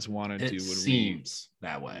they make us want to do. It when seems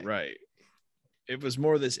that way. Right. It was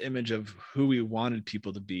more this image of who we wanted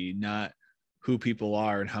people to be, not who people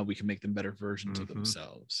are and how we can make them better versions of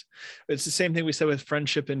themselves. It's the same thing we said with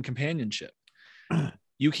friendship and companionship.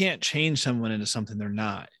 You can't change someone into something they're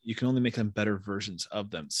not. You can only make them better versions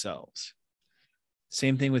of themselves.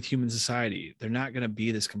 Same thing with human society. They're not going to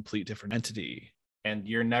be this complete different entity. And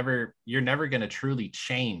you're never going to truly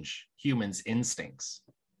change humans' instincts.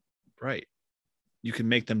 Right. You can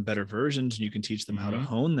make them better versions, and you can teach them how to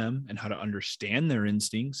hone them and how to understand their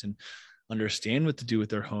instincts and understand what to do with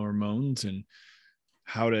their hormones and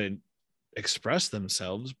how to express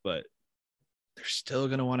themselves. But they're still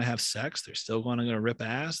going to want to have sex. They're still going to rip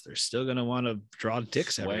ass. They're still going to want to draw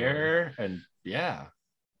dicks everywhere. And yeah.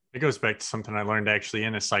 It goes back to something I learned actually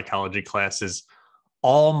in a psychology class is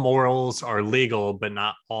all morals are legal, but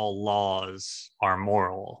not all laws are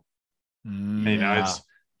moral. Yeah. As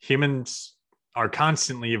humans are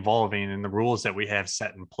constantly evolving and the rules that we have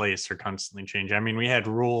set in place are constantly changing. I mean, we had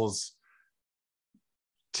rules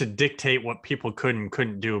to dictate what people could and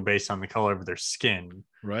couldn't do based on the color of their skin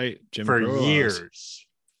Right. Jim for Crow laws. years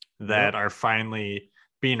that Yep. are finally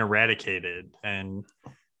being eradicated. And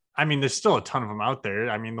I mean, there's still a ton of them out there.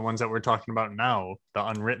 I mean, the ones that we're talking about now, the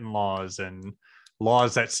unwritten laws and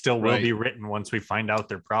laws that still will be written once we find out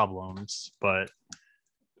their problems, but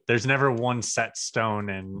there's never one set stone.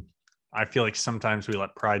 And I feel like sometimes we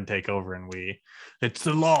let pride take over and it's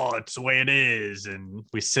the law, it's the way it is. And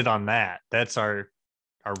we sit on that. That's our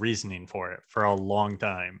reasoning for it for a long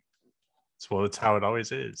time. So it's how it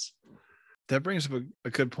always is. That brings up a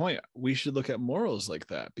good point. We should look at morals like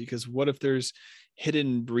that, because what if there's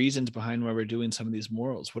hidden reasons behind why we're doing some of these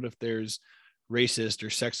morals? What if there's racist or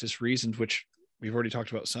sexist reasons, which we've already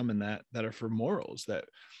talked about some in that are for morals, that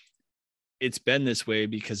it's been this way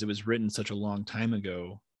because it was written such a long time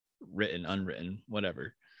ago, written, unwritten,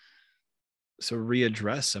 whatever. So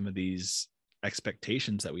readdress some of these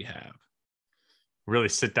expectations that we have. Really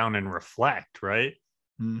sit down and reflect, right?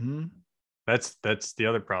 Mm-hmm. That's the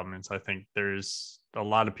other problem is I think there's a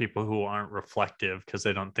lot of people who aren't reflective because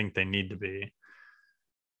they don't think they need to be.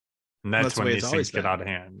 And that's when these things get out of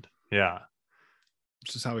hand. Yeah.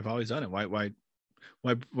 It's just how we've always done it. Why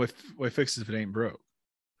fix it if it ain't broke?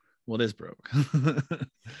 Well, it is broke. Just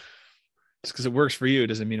because it works for you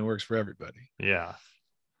doesn't mean it works for everybody. Yeah.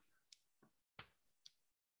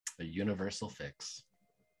 A universal fix.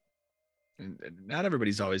 And not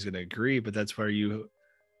everybody's always going to agree, but that's where you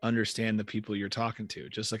understand the people you're talking to.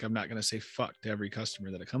 Just like I'm not going to say fuck to every customer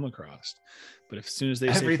that I come across, but if, as soon as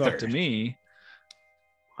they say fuck to me,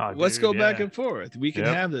 let's go back and forth. We can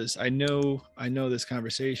have this. I know this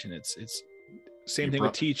conversation. It's same thing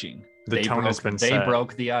with teaching. The tone has been set. They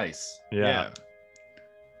broke the ice. Yeah.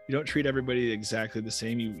 You don't treat everybody exactly the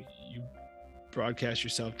same. You broadcast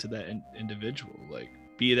yourself to that individual. Like,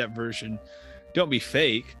 be that version. Don't be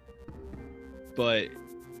fake, but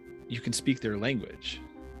you can speak their language.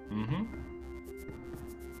 Mm-hmm.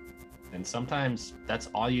 And sometimes that's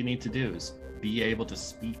all you need to do is be able to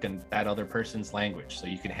speak in that other person's language so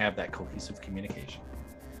you can have that cohesive communication.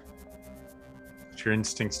 Let your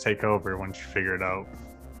instincts take over once you figure it out.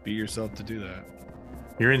 Be yourself to do that.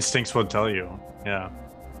 Your instincts will tell you. Yeah.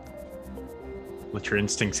 Let your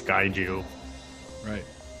instincts guide you. Right.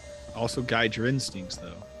 Also guide your instincts,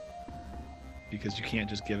 though, because you can't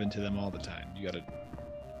just give in to them all the time. You got to,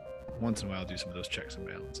 once in a while, do some of those checks and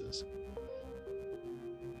balances.